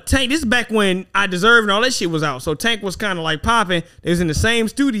Tank. This is back when I Deserve and all that shit was out. So Tank was kind of like popping. They was in the same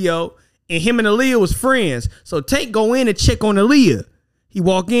studio, and him and Aaliyah was friends. So Tank go in and check on Aaliyah. He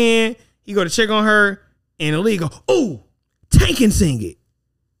walk in, he go to check on her, and Aaliyah go, "Oh, Tank can sing it."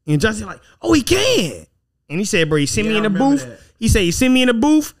 And Jonte like, "Oh, he can." And he said, "Bro, he sent me in the booth." that. He said he sent me in the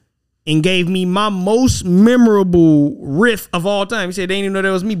booth and gave me my most memorable riff of all time. He said they didn't even know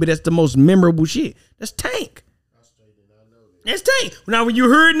that was me, but that's the most memorable shit. That's Tank. That's Tank. Now when you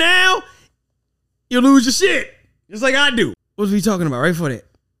hear it now, you lose your shit. Just like I do. What was we talking about right before that?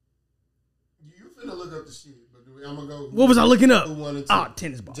 You finna look up the shit, but I'm gonna go. What was I looking up? Number 1 and 2. Oh,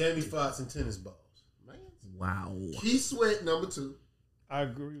 tennis ball. Jamie Foxx and tennis balls. Man. Wow. Keith Sweat, number 2. I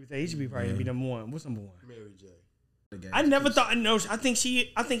agree with that. He should be probably be number one. What's number one? Mary J. I never thought. No, I think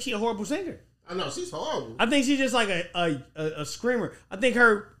she a horrible singer. I know she's horrible. I think she's just like a screamer. I think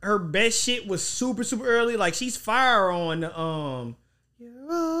her best shit was super early. Like she's fire on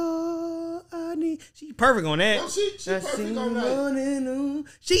You're all I need. She's perfect on that. No, she perfect on that.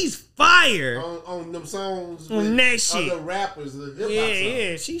 She's fire On them songs On with that shit. other rappers, the hip hop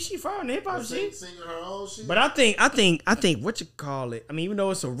Yeah, songs. she fire on the hip hop shit. Singing her own shit. But I think what you call it. I mean, even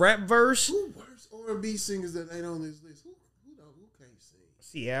though it's a rap verse, who worst R&B singers that ain't on this list? Who can't sing?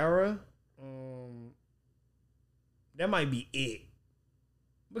 Ciara, that might be it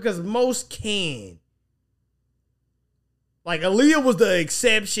because most can. Like Aaliyah was the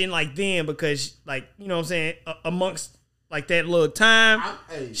exception, like then, because like you know what I'm saying, amongst like that little time,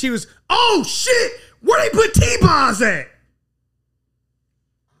 she was. Oh shit! Where they put T-Boz at?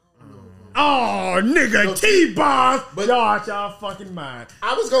 Oh nigga, T-Boz! But y'all fucking mind.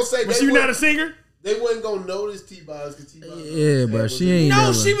 I was gonna say, Was she not a singer? They wasn't gonna notice T-Boz because T-Boz. Yeah, bro, she ain't. No,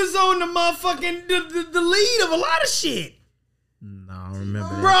 never. she was on the motherfucking the lead of a lot of shit. No, I don't remember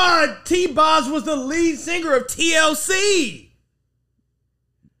that. Bruh, T-Boz was the lead singer of TLC.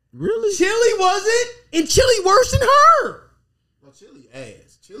 Really? Chili wasn't, and Chili worse than her. No, Chili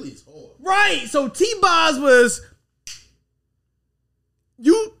ass. Chili's hard. Right. So T-Boz was.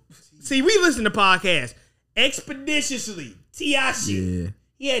 You see, we listen to podcasts expeditiously. T.I. shit. Yeah.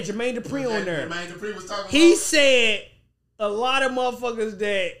 He had Jermaine Dupri on there. Jermaine Dupri was talking He about. said a lot of motherfuckers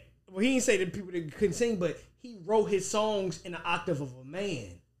that. Well, he didn't say that people that couldn't sing, but he wrote his songs in the octave of a man.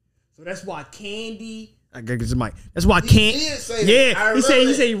 So that's why Candy. I gotta get the mic. That's why Candy. He did say that. I he said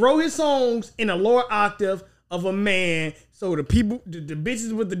remember he wrote his songs in a lower octave of a man. So the people, the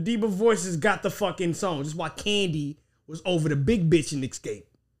bitches with the deeper voices got the fucking songs. That's why Candy was over the big bitch in Escape.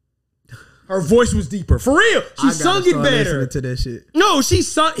 Her voice was deeper. For real. She sung it better. Listening to that shit. No,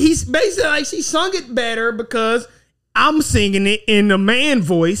 he's basically like she sung it better because I'm singing it in the man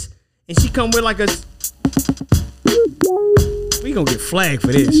voice and she come with like a. We gonna get flagged for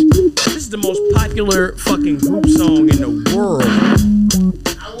this. This is the most popular fucking group song in the world.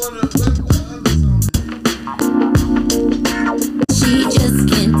 I wanna what other song? She just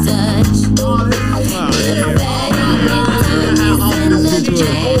can't touch.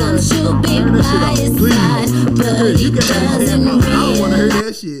 She'll be by his side, but he doesn't I don't want to hear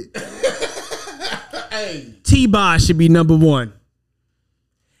realize. that shit. Hey, T-Boz should be number one.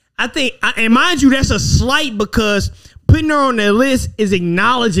 I think, and mind you, that's a slight because putting her on their list is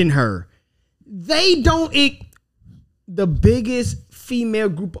acknowledging her. They don't, the biggest female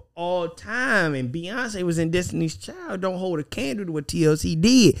group of all time, and Beyonce was in Destiny's Child, don't hold a candle to what TLC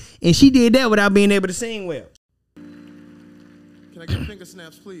did. And she did that without being able to sing well. Can I get finger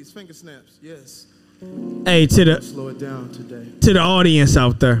snaps, please? Finger snaps, yes. Hey, Slow it down today. to the audience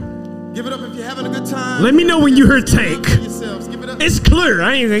out there, Give it up if you're having a good time. let me know when you heard Tank. Yourselves. Give it up. It's clear.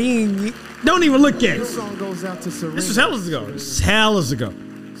 Don't even look at it. This song goes out to Serena. This was hell ago. This is hell ago.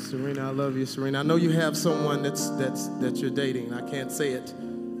 Serena, I love you, Serena. I know you have someone that you're dating. I can't say it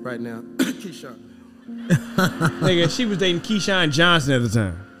right now. Keyshawn. Nigga, she was dating Keyshawn Johnson at the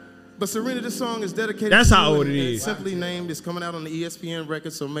time. But Serena, this song is dedicated That's to how you, old it and is. It's simply named. It's coming out on the ESPN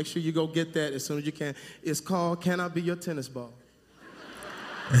record, so make sure you go get that as soon as you can. It's called Can I Be Your Tennis Ball?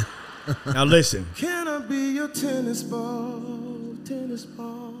 Now listen. Can I be your tennis ball? Tennis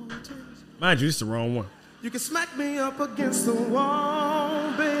ball, tennis ball. Mind you, this is the wrong one. You can smack me up against the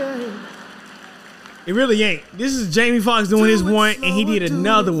wall, babe. It really ain't. This is Jamie Foxx doing his one, and he did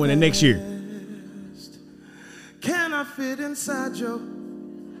another one the next year. Can I fit inside your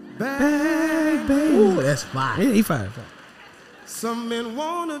bag, babe? Ooh, that's fire. Yeah, he fine. Some men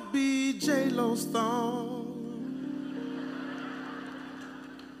wanna be J-Lo's thong.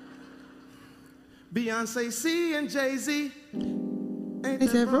 Beyonce, C, and Jay-Z.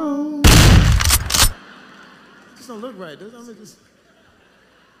 Ain't that wrong? Just don't look right.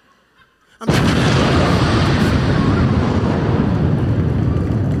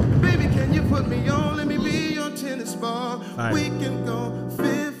 Baby, can you put me on? Let me be your tennis ball. Fine. We can go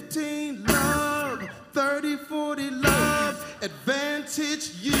 15 love, 30, 40 love,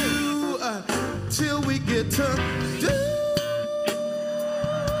 advantage you till we get to do.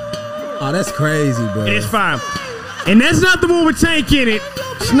 Oh, that's crazy, bro. It's fine. And that's not the one with Tank in it.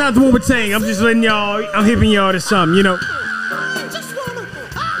 It's not the one with Tank. I'm just letting y'all, I'm hipping y'all to something, you know. Just wanna,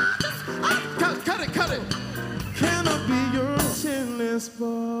 cut it. Can I be your tennis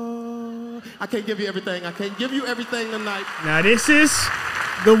ball? I can't give you everything. I can't give you everything tonight. Now this is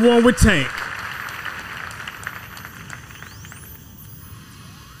the one with Tank.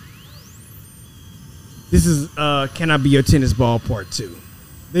 This is Can I Be Your Tennis Ball Part 2.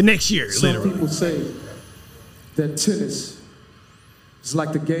 The next year, Some literally. people say that tennis is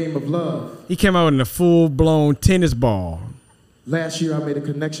like the game of love. He came out in a full-blown tennis ball. Last year, I made a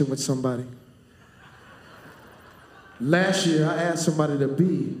connection with somebody. Last year, I asked somebody to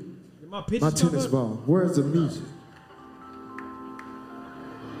be my tennis ball. Where's the music?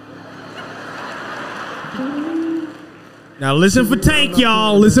 Now listen for Tank,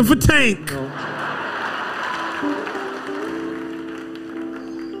 y'all. Listen for Tank.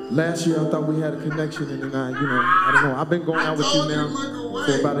 Last year, I thought we had a connection, and then I don't know. I've been going out with you now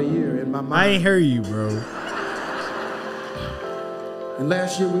for about a year in my mind. I ain't heard you, bro. And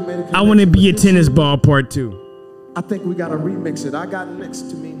last year, we made a connection. I want to be a tennis ball Part 2. I think we gotta remix it. I got next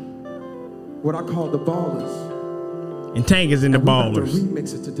to me what I call the ballers. And Tank is in the We about to ballers.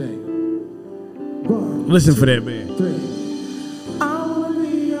 remix it today. 1, Listen for that, man. 3. I wanna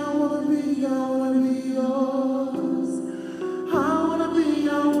be yours. I wanna be yours.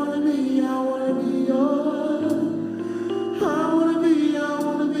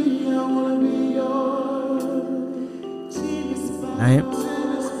 I am.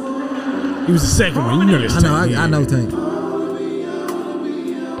 He was the second one. You know this. I know. Tank. I know. Tank.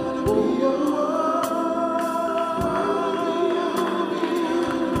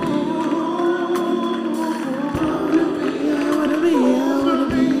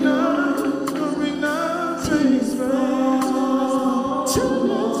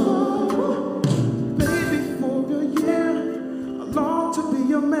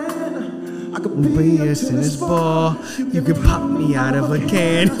 In this ball, you can pop me out of a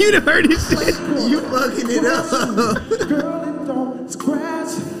can. You done heard this shit. You fucking it up. Girl, it don't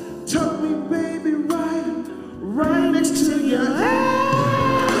scratch. Tuck me, baby, right next to your head.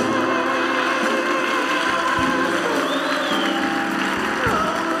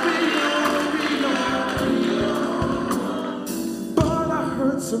 But I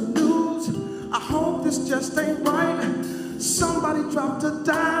heard some news. I hope this just ain't right. Somebody dropped a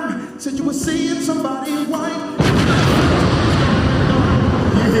dime. Said you were seeing somebody white.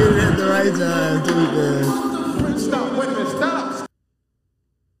 You hit it at the right time, too, man. Stop, wait a minute, stop.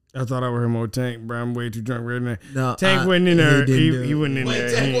 I thought I would hear more Tank, bro. I'm way too drunk right now. No, Tank wasn't in there. He wasn't in Wait, there.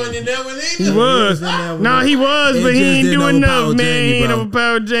 Tank wasn't in there with He him. was. No, he was, It but he just ain't didn't doing enough, overpower man. Jamie, He ain't bro.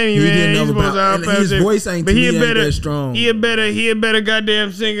 overpowered Jamie, He man. didn't He's supposed to overpower- overpower his Jamie. voice ain't But to he me a ain't better, that strong. He a better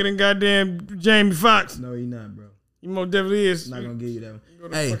goddamn singer than goddamn Jamie Foxx. No, he not, bro. He most definitely is. I'm not gonna give you that Go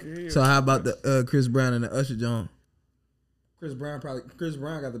one. to Hey, fucking hell. so how about the Chris Brown and the Usher John? Chris Brown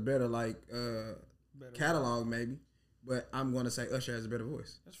got the better catalog maybe, but I'm gonna say Usher has a better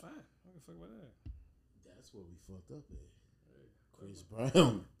voice. That's fine. I don't fuck about that. That's what we fucked up at. Chris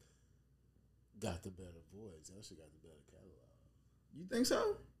Brown got the better voice. Usher got the better catalog. You think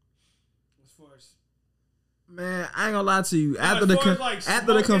so? As far as Man, I ain't gonna lie to you. as After far the as, like,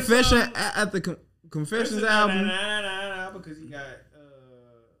 after the smoking confession something- at the Confessions Nah, album. because he got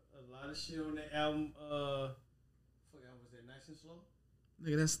a lot of shit on that album. Fuck, was that Nice and Slow?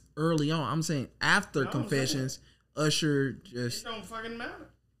 Nigga, that's early on. I'm saying after No, I'm Confessions, Usher It just don't fucking matter.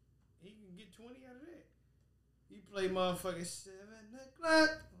 He can get 20 out of that. He play motherfucking 7 o'clock.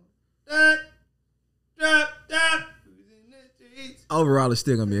 Drop. overall it's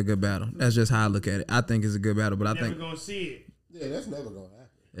still gonna be a good battle. That's just how I look at it. I think it's a good battle, but I Never think gonna see it. Yeah, that's never gonna happen.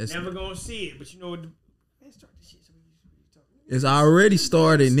 Never gonna see it. But you know what? Man, start this shit. So we talk. it's already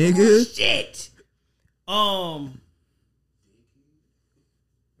started, nigga. Shit.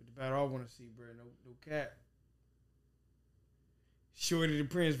 But the battle I want to see, bro. No cap. Shorty the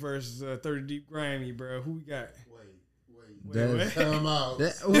Prince versus 30 Deep Grimy, bro. Who we got? That's- Come out. Where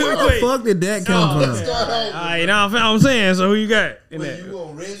the fuck did that come from? Let's start over. Alright, now I'm saying. So who you got in Wait, that? you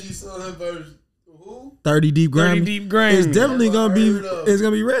want Reggie Son versus who? 30 Deep 30 Grammy. Deep Grimy. It's definitely Never gonna be. heard of. It's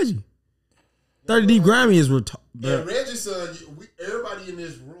gonna be Reggie. 30 Deep Grammy is And Reggie Son, everybody in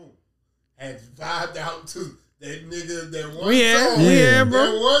this room had vibed out to that nigga, that one We had, song. we had, bro.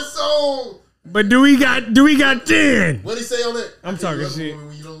 That one song. But do we got 10? What he say on that? I'm I can't talking love a shit. woman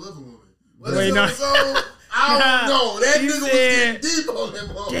when you don't love a woman. What Wait, is no. on the song? I don't know. That He nigga was said- getting deep on that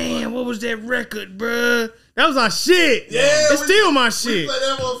motherfucker. Damn, what was that record, bruh? That was our shit. Yeah, it's we- still my We shit. play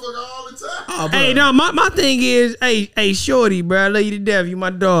that motherfucker all the time. Oh, bro. Hey, no, my thing is, hey, Shorty, bro, I love you to death. You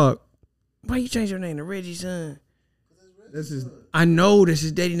my dog. Why you change your name to Reggie Son? This is I know this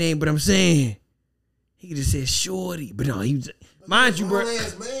is daddy name, but I'm saying he could just said Shorty, but no, he was. Mind you, bro,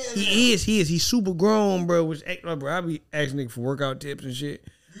 Grown-ass man now. he is. He's super grown, bro. Which act like, bro, I be asking nigga for workout tips and shit.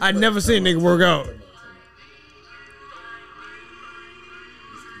 I never seen nigga work out.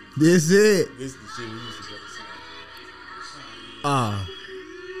 this it. This is the shit we used to go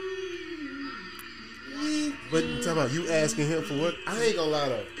see. But you talking about you asking him for what? I ain't gonna lie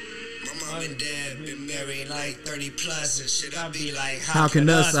though. My mom and dad been married like 30 plus and shit. I be like, How can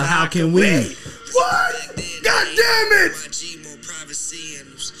us or how can we? What? God damn it! More privacy and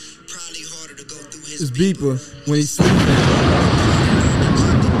it was probably harder to go through his This beeper when he's sleeping.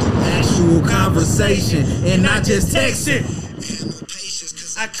 Actual conversation and not just texting.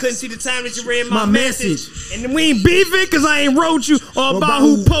 I couldn't see the time that you read My message. And then we ain't beefing because I ain't wrote you or about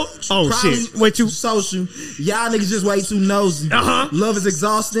who post. Oh, Probably shit. Wait, you. social. Y'all niggas just way too nosy. Uh-huh. Love is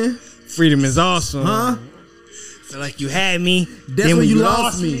exhausting. Freedom is awesome. Huh? Feel like you had me. That's then when you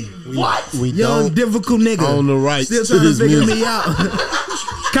lost me. What? We Young, don't difficult nigga. own the rights Still to trying to this figure music. me out.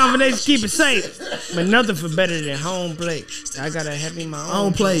 Combination keep it safe, but nothing for better than home plate. I gotta have me my own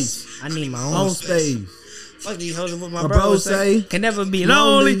Own place. I need my own On space. space. Fuck these hoes what my My bro bros say. say, Can never be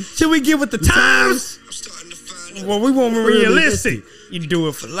lonely. lonely. Should we get with the times? Well, we want realistic. You do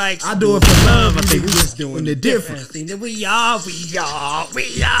it for likes. I do it for love. I think we just doing the the difference. difference. Think that we are. I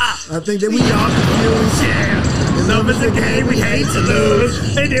think that we all confused. Yeah. Love is a game we hate to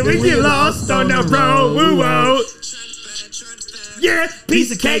lose. And then we get lost on the road. Woo woo. Yeah,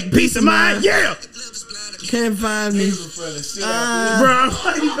 piece of cake, piece of mind. Yeah. Can't find me. Bro,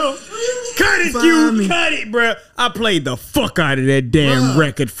 cut it, Find you me. cut it, bro. I played the fuck out of that damn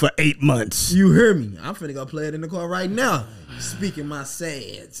record for 8 months. You hear me? I'm finna go play it in the car right now. Speaking my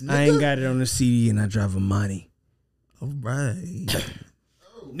sads. I ain't got it on the CD and I drive a money. All right.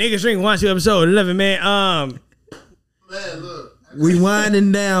 Niggas drink watch episode 11, man. Man, look. We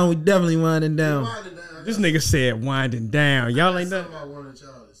winding down. We definitely winding down. This nigga said winding down. Y'all ain't done. I wanted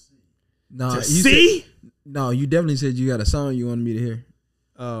y'all to see. No, To you see? said- no, you definitely said you got a song you wanted me to hear.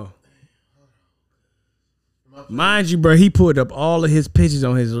 Oh. Mind you, bro, he pulled up all of his pictures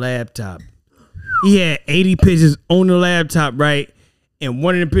on his laptop. He had 80 pictures on the laptop, right? And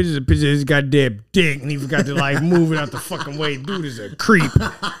one of the pictures is a picture of his goddamn dick, and he forgot to like move it out the fucking way. Dude is a creep.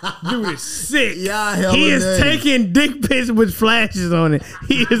 Dude is sick. Yeah, hell he is nutty. taking dick pics with flashes on it.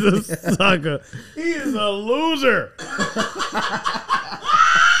 He is a sucker. He is a loser.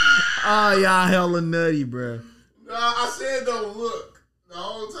 Oh, y'all hella nutty, bro. No, I said don't look. The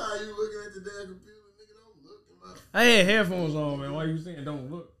whole time you looking at the damn computer, nigga, don't look. I had headphones on, man. Why you saying don't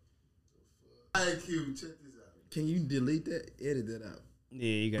look? IQ, check this out. Can you delete that? Edit that out. Yeah,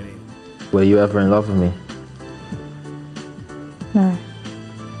 you got it. Were you ever in love with me? No.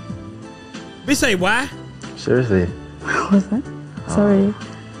 Bitch say why? Seriously? I wasn't. Sorry.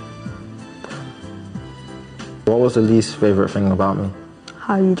 What was the least favorite thing about me?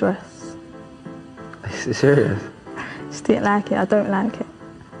 How you dress. Serious? Just didn't like it. I don't like it.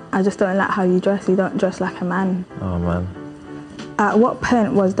 I just don't like how you dress. You don't dress like a man. Oh man. At what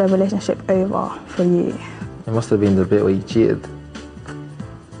point was the relationship over for you? It must have been the bit where you cheated.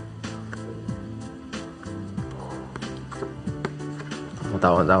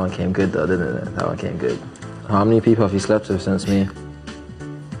 Well, that one came good though, didn't it? That one came good. How many people have you slept with since me?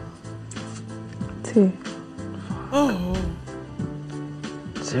 2. Oh.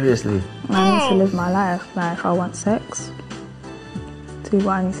 Seriously? I need to live my life. Like, if I want sex, do what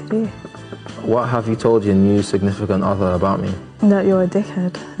I need to do. What have you told your new significant other about me? That you're a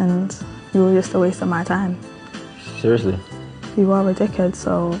dickhead and you're just a waste of my time. Seriously? You are a dickhead,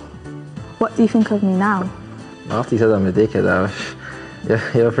 so what do you think of me now? After you said I'm a dickhead,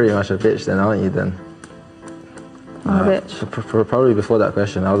 you're pretty much a bitch then, aren't you then? I'm a bitch. Probably before that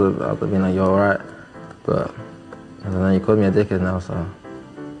question, I would have been like, you're alright. But I don't know, you called me a dickhead now, so.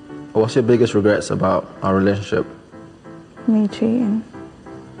 What's your biggest regrets about our relationship? Me cheating.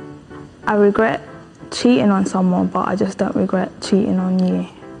 I regret cheating on someone, but I just don't regret cheating on you.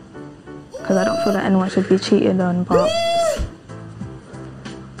 Because I don't feel that anyone should be cheated on, but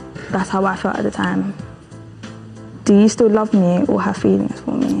that's how I felt at the time. Do you still love me or have feelings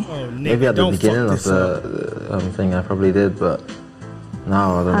for me? Oh, Maybe at the beginning of the thing I probably did, but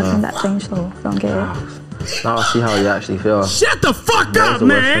now I don't How know. can that change though? Don't get it. Now I see how you actually feel. Shut the fuck What was up, the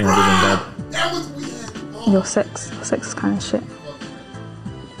worst man! thing I did in bed? Your sex is kind of shit.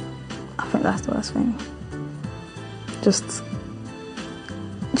 I think that's the worst thing. Just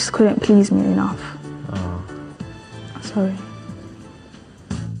couldn't please me enough. Oh. Sorry.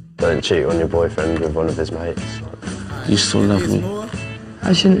 Don't cheat on your boyfriend with one of his mates. You still love me.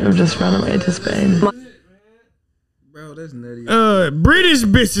 I shouldn't have just run away to Spain. Bro, that's nutty. British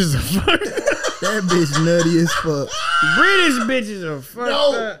bitches are fucked. That bitch nutty as fuck. British bitches are fucked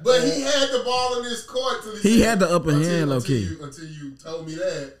No, up. but he had the ball in his court till He said, had the upper hand, low key. Until you told me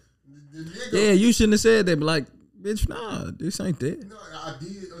that. The nigga, Yeah, you shouldn't have said that, but like, bitch, nah, this ain't that. No, I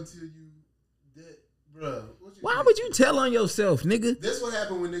did until you that, bruh. Why would you tell on yourself, nigga? That's what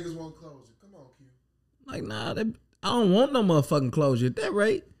happened when niggas want closure. Come on, Q. Like, nah, I don't want no motherfucking closure at that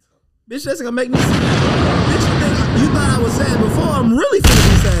rate. Bitch, that's gonna make me sad. Bitch, you thought I was sad before. I'm really finna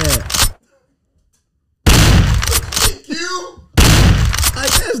be sad. Q. Like,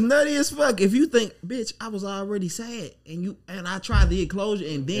 that's nutty as fuck. If you think, bitch, I was already sad and I tried to get closure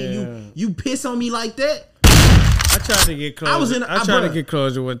and then you piss on me like that. I tried to get closure. I tried to get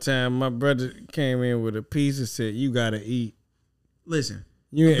closure one time. My brother came in with a piece and said, "You gotta eat." Listen,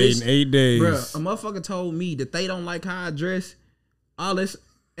 you ain't ate in 8 days, bruh. A motherfucker told me that they don't like how I dress, all this,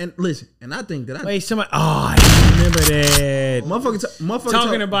 and listen, and I think that wait, somebody. Oh, I remember that. Motherfucker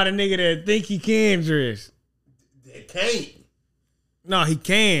Talking about a nigga that think he can dress. They can't. No, he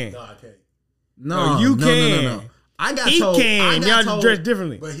can. No, I can't. No, you can. No. I got he told. can. Y'all dress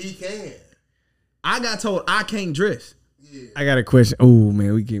differently. But he can. I got told I can't dress. Yeah. I got a question. Oh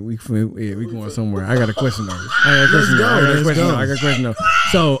man, we going somewhere. I got a question though. I got a question though.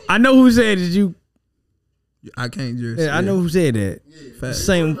 So I know who said that you. I can't dress. Yeah, I know who said that. The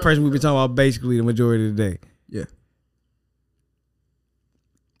same person we've been talking about basically the majority of the day. Yeah.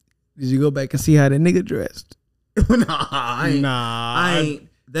 Did you go back and see how that nigga dressed? I ain't.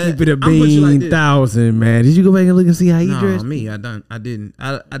 Keep it a bean thousand, man. Did you go back and look and see how he dressed? Me, I didn't.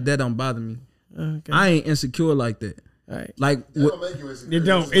 That don't bother me. Okay. I ain't insecure like that. Right. Like it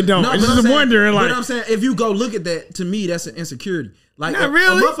don't. No, it's just wondering. Like, but I'm saying, if you go look at that, to me, that's an insecurity. Like, not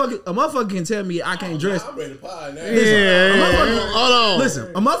really. A motherfucker can tell me I can't dress. I'm ready to pie now. Hold on.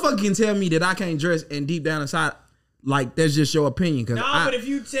 Listen, a motherfucker can tell me that I can't dress, and deep down inside, like, that's just your opinion. But if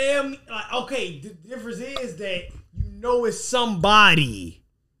you tell me, like, okay, the difference is that you know it's somebody,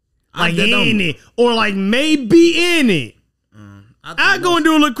 like in it, or like maybe in it. I go and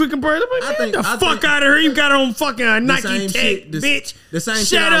do a little quick comparison. Like, get the fuck out of here. You got on fucking Nike Tech, bitch. The same shit.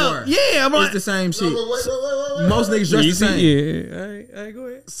 Shut up. Yeah, I'm like, it's the same shit. Wait. Most niggas dress the same. Yeah. All right, go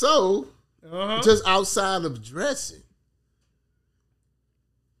ahead. So, just outside of dressing,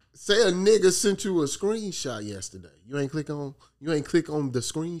 say a nigga sent you a screenshot yesterday. You ain't click on the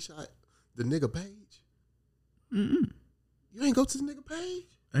screenshot, the nigga page. Mm-mm. You ain't go to the nigga page.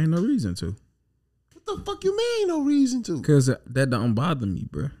 Ain't no reason to. What the fuck you mean no reason to? Cause that don't bother me,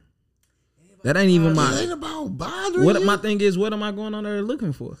 bro. That ain't even my. It ain't about bothering you. My thing is, what am I going on there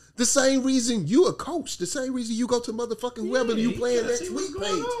looking for? The same reason you a coach. The same reason you go to motherfucking whoever you playing next week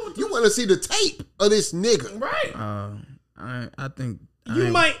page. You want to see the tape of this nigga, right? I think you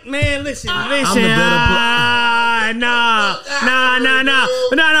might, man. Listen. I'm the better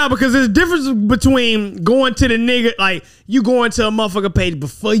Nah, because there's a difference between going to the nigga, like you going to a motherfucker page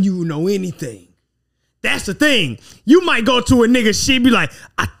before you know anything. That's the thing. You might go to a nigga shit, be like,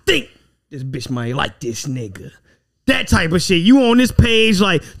 I think this bitch might like this nigga. That type of shit. You on this page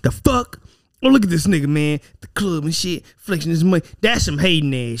like, the fuck? Oh, look at this nigga, man. The club and shit, flexing his money. That's some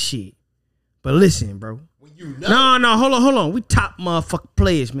hating ass shit. But listen, bro. No, hold on. We top motherfucking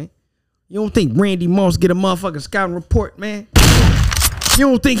players, man. You don't think Randy Moss get a motherfucking scouting report, man? You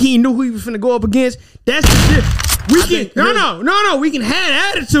don't think he knew who he was finna go up against? That's the shit. No. We can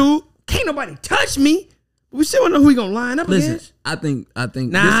have attitude. Can't nobody touch me. We still don't know who we gonna line up against. I think.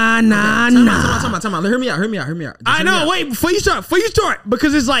 Nah. Time out. Hear me out. I know. Wait, before you start,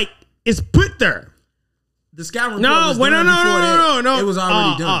 because it's like it's put there. The scout report was done before that. No. It was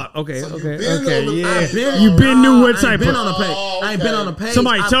already done. Okay. Yeah. You been knew what type of. I ain't been on the page.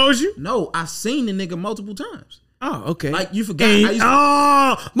 Somebody told you? No, I've seen the nigga multiple times. Oh, okay. Like you forgot.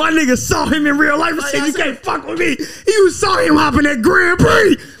 My nigga saw him in real life and said, "You can't fuck with me." You saw him hopping that Grand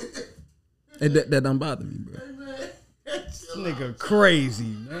Prix. That don't bother me, bro. This nigga crazy,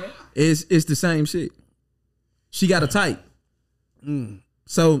 man. It's the same shit. She got a type.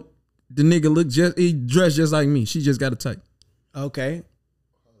 So the nigga he dressed just like me. She just got a type. Okay.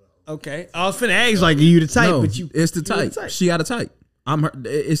 I was finna ask like you the type, no, but it's the type. She got a type. I'm her.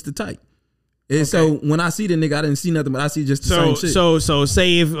 It's the type. And so when I see the nigga, I didn't see nothing, but I see just the same shit. So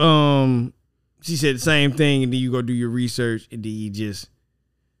say if she said the same thing, and then you go do your research, and then you just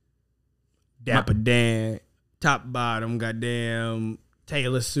dapper Dan, top bottom, goddamn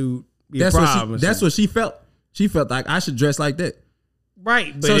tailor suit. That's what she felt. She felt like I should dress like that.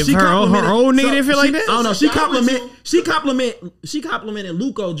 Right, but so if her old nigga didn't feel like that? I don't know. She complimented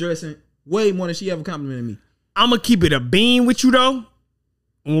Luco dressing way more than she ever complimented me. I'm gonna keep it a bean with you though.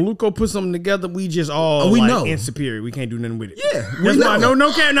 When Luco put something together, we just all we like know. insuperior. We can't do nothing with it. Yeah, that's why no.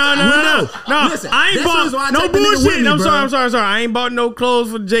 Listen, I ain't bought no bullshit. I'm sorry. I ain't bought no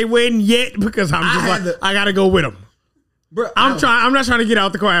clothes for Jay Wedding yet because I gotta go with him. Bro, I'm not trying to get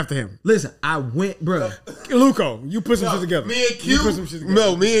out the car after him. Listen, I went, bro. Luco, you put some shit together. Me and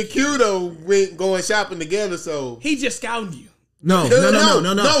Q though went going shopping together. So he just scouted you. No. Q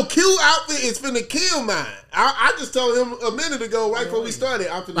outfit is finna kill mine. I just told him a minute ago, right before we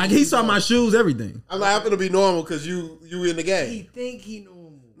started. He saw my shoes, everything. I'm like, I'm finna be normal because you in the game. He think he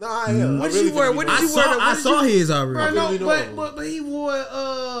normal. No, I am. What did you wear? I saw his already. But he wore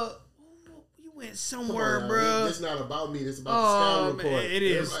you went somewhere, bro. It's not about me. It's about the scouting report. It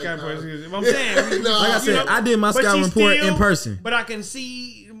is scouting report. I'm saying, like I said, I did my scouting report in person. But I can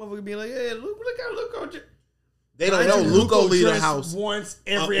see the motherfucker being like, "Hey, look how Luco." They don't know Luco leave the house once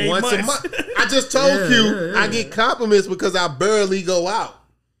every 8 months. a month. I just told Q I get compliments because I barely go out.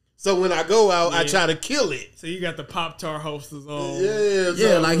 So when I go out, I try to kill it. So you got the Pop-Tart holsters on. Yeah,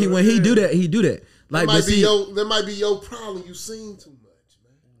 Yeah, like when he do that, he do that. Like, that might be your problem. You seen too much,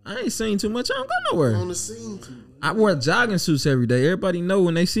 man. I ain't seen too much. I don't go nowhere. On the scene too much. I wear jogging suits every day. Everybody know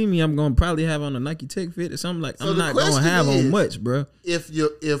when they see me, I'm gonna probably have on a Nike Tech Fit or something like. So I'm the not gonna question have is, on much, bro. If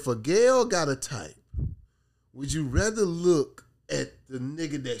a girl got a type, would you rather look at the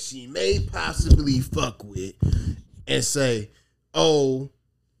nigga that she may possibly fuck with and say, "Oh,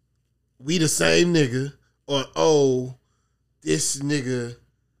 we the same nigga," or "Oh, this nigga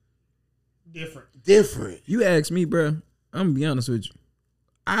different"? You ask me, bro. I'm gonna be honest with you.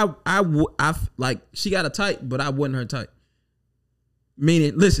 I like she got a type, but I wasn't her type.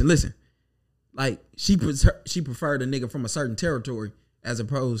 Meaning, listen. Like she preferred a nigga from a certain territory as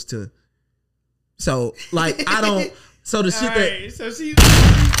opposed to. So like I don't. So the shit that. So she's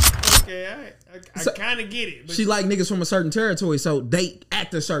okay. I kind of get it. But she like niggas from a certain territory, so they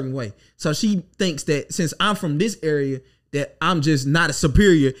act a certain way. So she thinks that since I'm from this area, that I'm just not as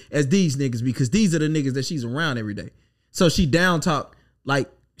superior as these niggas because these are the niggas that she's around every day. So she down talk like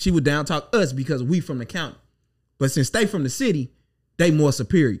she would down talk us because we from the county. But since they from the city, they more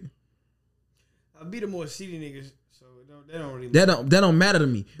superior. I'll be the more city niggas, so they don't really that don't matter to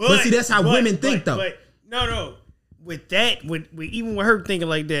me. But see, that's how women think though. But no. With that, with even with her thinking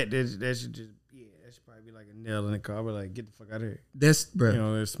like that, that should just that should probably be like a nail in the car. But like, get the fuck out of here. That's bro. You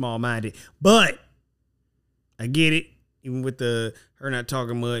know, they're small minded. But I get it. Even with the her not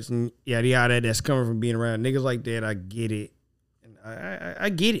talking much and yada that's coming from being around niggas like that, I get it. And I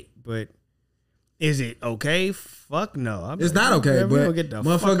get it. But is it okay? Fuck no. It's not okay. But get the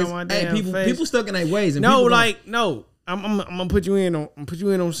motherfuckers, fuck on my damn face. people stuck in their ways. And no, like no. I'm gonna put you in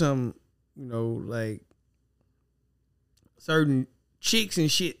on some, you know, like certain chicks and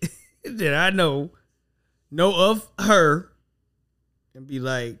shit that I know of her and be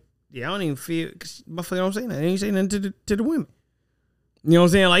like, yeah, I don't even feel, cause motherfucker don't say nothing. They ain't say nothing to the women. You know what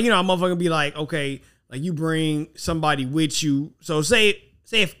I'm saying? Like, you know, a motherfucker be like, okay, like you bring somebody with you. So say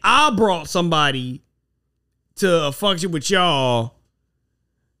if I brought somebody to a function with y'all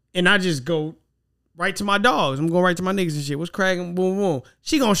and I just go right to my dogs, I'm going right to my niggas and shit. What's cracking? Boom, boom.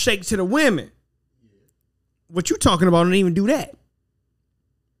 She gonna shake to the women. What you talking about don't even do that.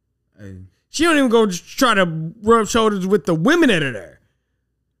 Hey. She don't even go try to rub shoulders with the women that are there.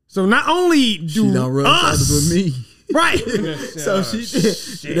 So not only do she don't rub shoulders with me. Right. So she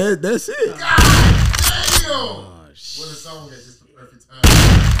that's it. God damn. What a song at just the perfect time.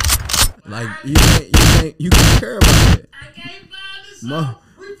 Like you can't care about that. I can't find this song.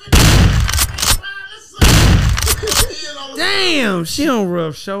 Damn, she don't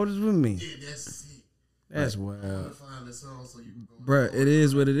rub shoulders with me. Yeah, that's it. That's wild. Find the song so you can go. Bruh, it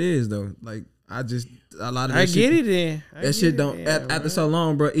is what it is though. Like I just a lot of that I shit, get it then. That shit don't after so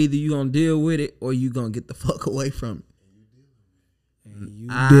long, bro. Either you gonna deal with it or you gonna get the fuck away from it.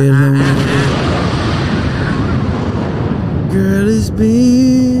 Girl, it's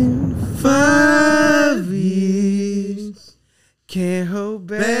been 5 years. Can't hold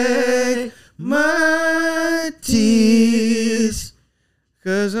back my tears.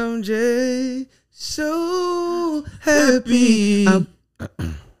 'Cause I'm just so happy. Y'all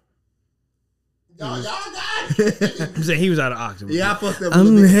got it. I'm saying he was out of octave. Yeah, I fucked up.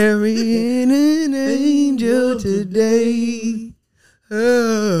 I'm marrying an angel today.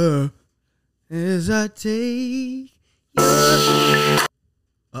 As I take your...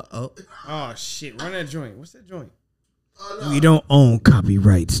 Oh shit, run that joint. What's that joint? No. We don't own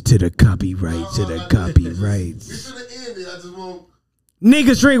copyrights to the copyrights to the copyrights. We should have ended. I just won't.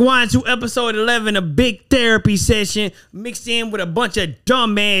 Niggas Drink Wine to episode 11, a big therapy session mixed in with a bunch of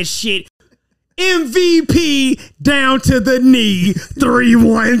dumbass shit. MVP down to the knee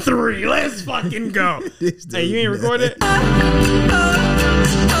 313. Let's fucking go. Hey, you ain't recorded it?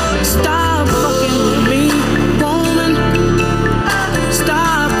 Stop fucking with me, woman.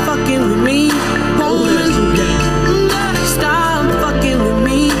 Stop fucking with me, woman. Stop fucking with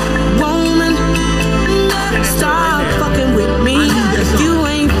me, woman. Stop fucking with me. You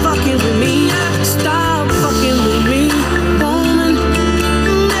ain't fucking with me. Stop fucking with me, woman.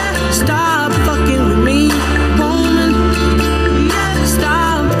 Stop fucking with me, woman.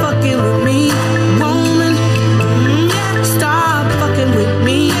 Stop fucking with me, woman. Stop fucking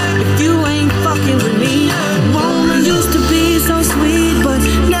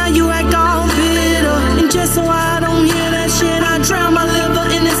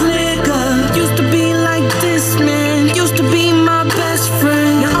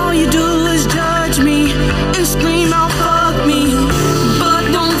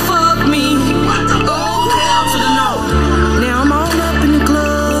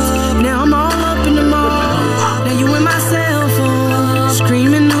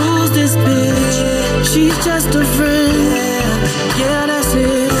screaming, who's this bitch? She's just a friend. Yeah, that's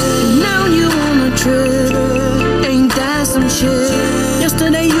it. Now you on a trip. Ain't that some shit?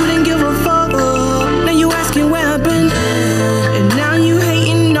 Yesterday you didn't give a fuck. Now you asking where I've been. And now you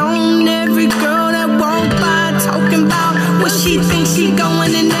hating on every girl that walk by, talking about what she thinks she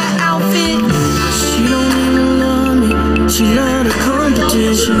going in that outfit. She don't even love me. She love the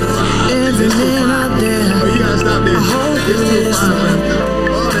competition. Every man out there. You gotta stop this. I hope you listen.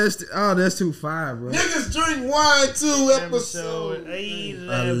 That's too fire, bro. Niggas drink wine too. Episode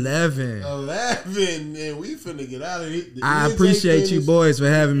 11. 11, and we finna get out of here. I appreciate you boys for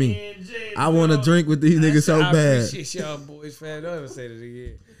having me. I want to drink with these niggas so I bad. appreciate y'all boys for having. Don't ever say that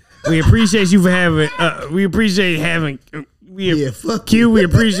again. We appreciate you for having. We appreciate having. Fuck Q. We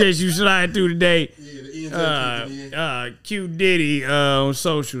appreciate you sliding through today. Q Diddy on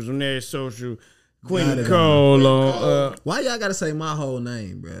socials, on their social. Quentin Cole on. Why y'all gotta say my whole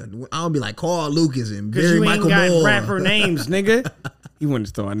name, bro? I don't be like Carl Lucas and Because Barry you Michael ain't got Moore. rapper names, nigga. You wanted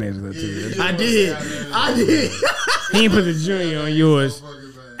to throw our names in there too. I did. He ain't put the junior on yours.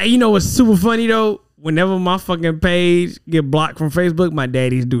 Hey, you know what's super funny though? Whenever my fucking page get blocked from Facebook, my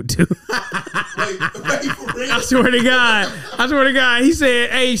daddies do it too. I swear to God. He said,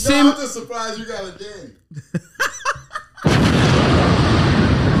 "Hey, send." I'm just surprised you got a daddy.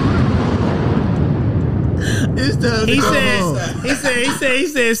 He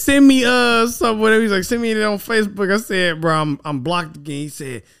said, send me something, whatever. He's like, send me it on Facebook. I said, bro, I'm blocked again. He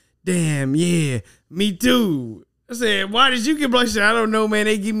said, damn, yeah, me too. I said, why did you get blocked? He said, I don't know, man.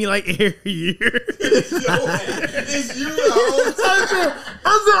 They give me like every year. It's you the whole time.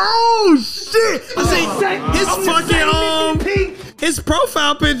 I said, oh shit. I said, his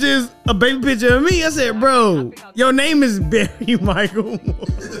profile picture is a baby picture of me. I said, bro, your name is Barry Michael Moore.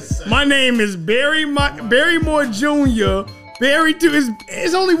 My name is Barry Moore Jr. Barry too.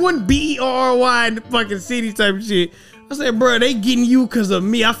 It's only one B-E-R-R-Y in the fucking city type of shit. I said, bro, they getting you because of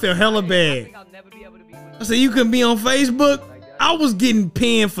me. I feel hella bad. I said, you can be on Facebook. I was getting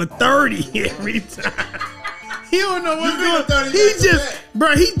pinned for 30 every time. He don't know what's going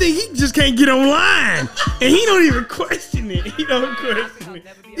on. He think he just can't get online. And he don't even question it. He don't question it.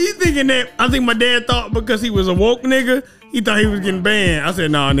 He's thinking that, I think my dad thought because he was a woke nigga, he thought he was getting banned. I said,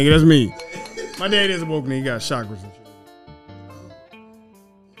 nah, nigga, that's me. My dad is a woke nigga. He got chakras and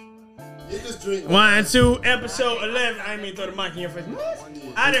shit. Wine 2, episode 11. I ain't mean to throw the mic in your face.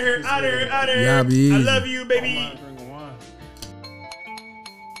 Out of here. Y'all be easy. I love you, baby.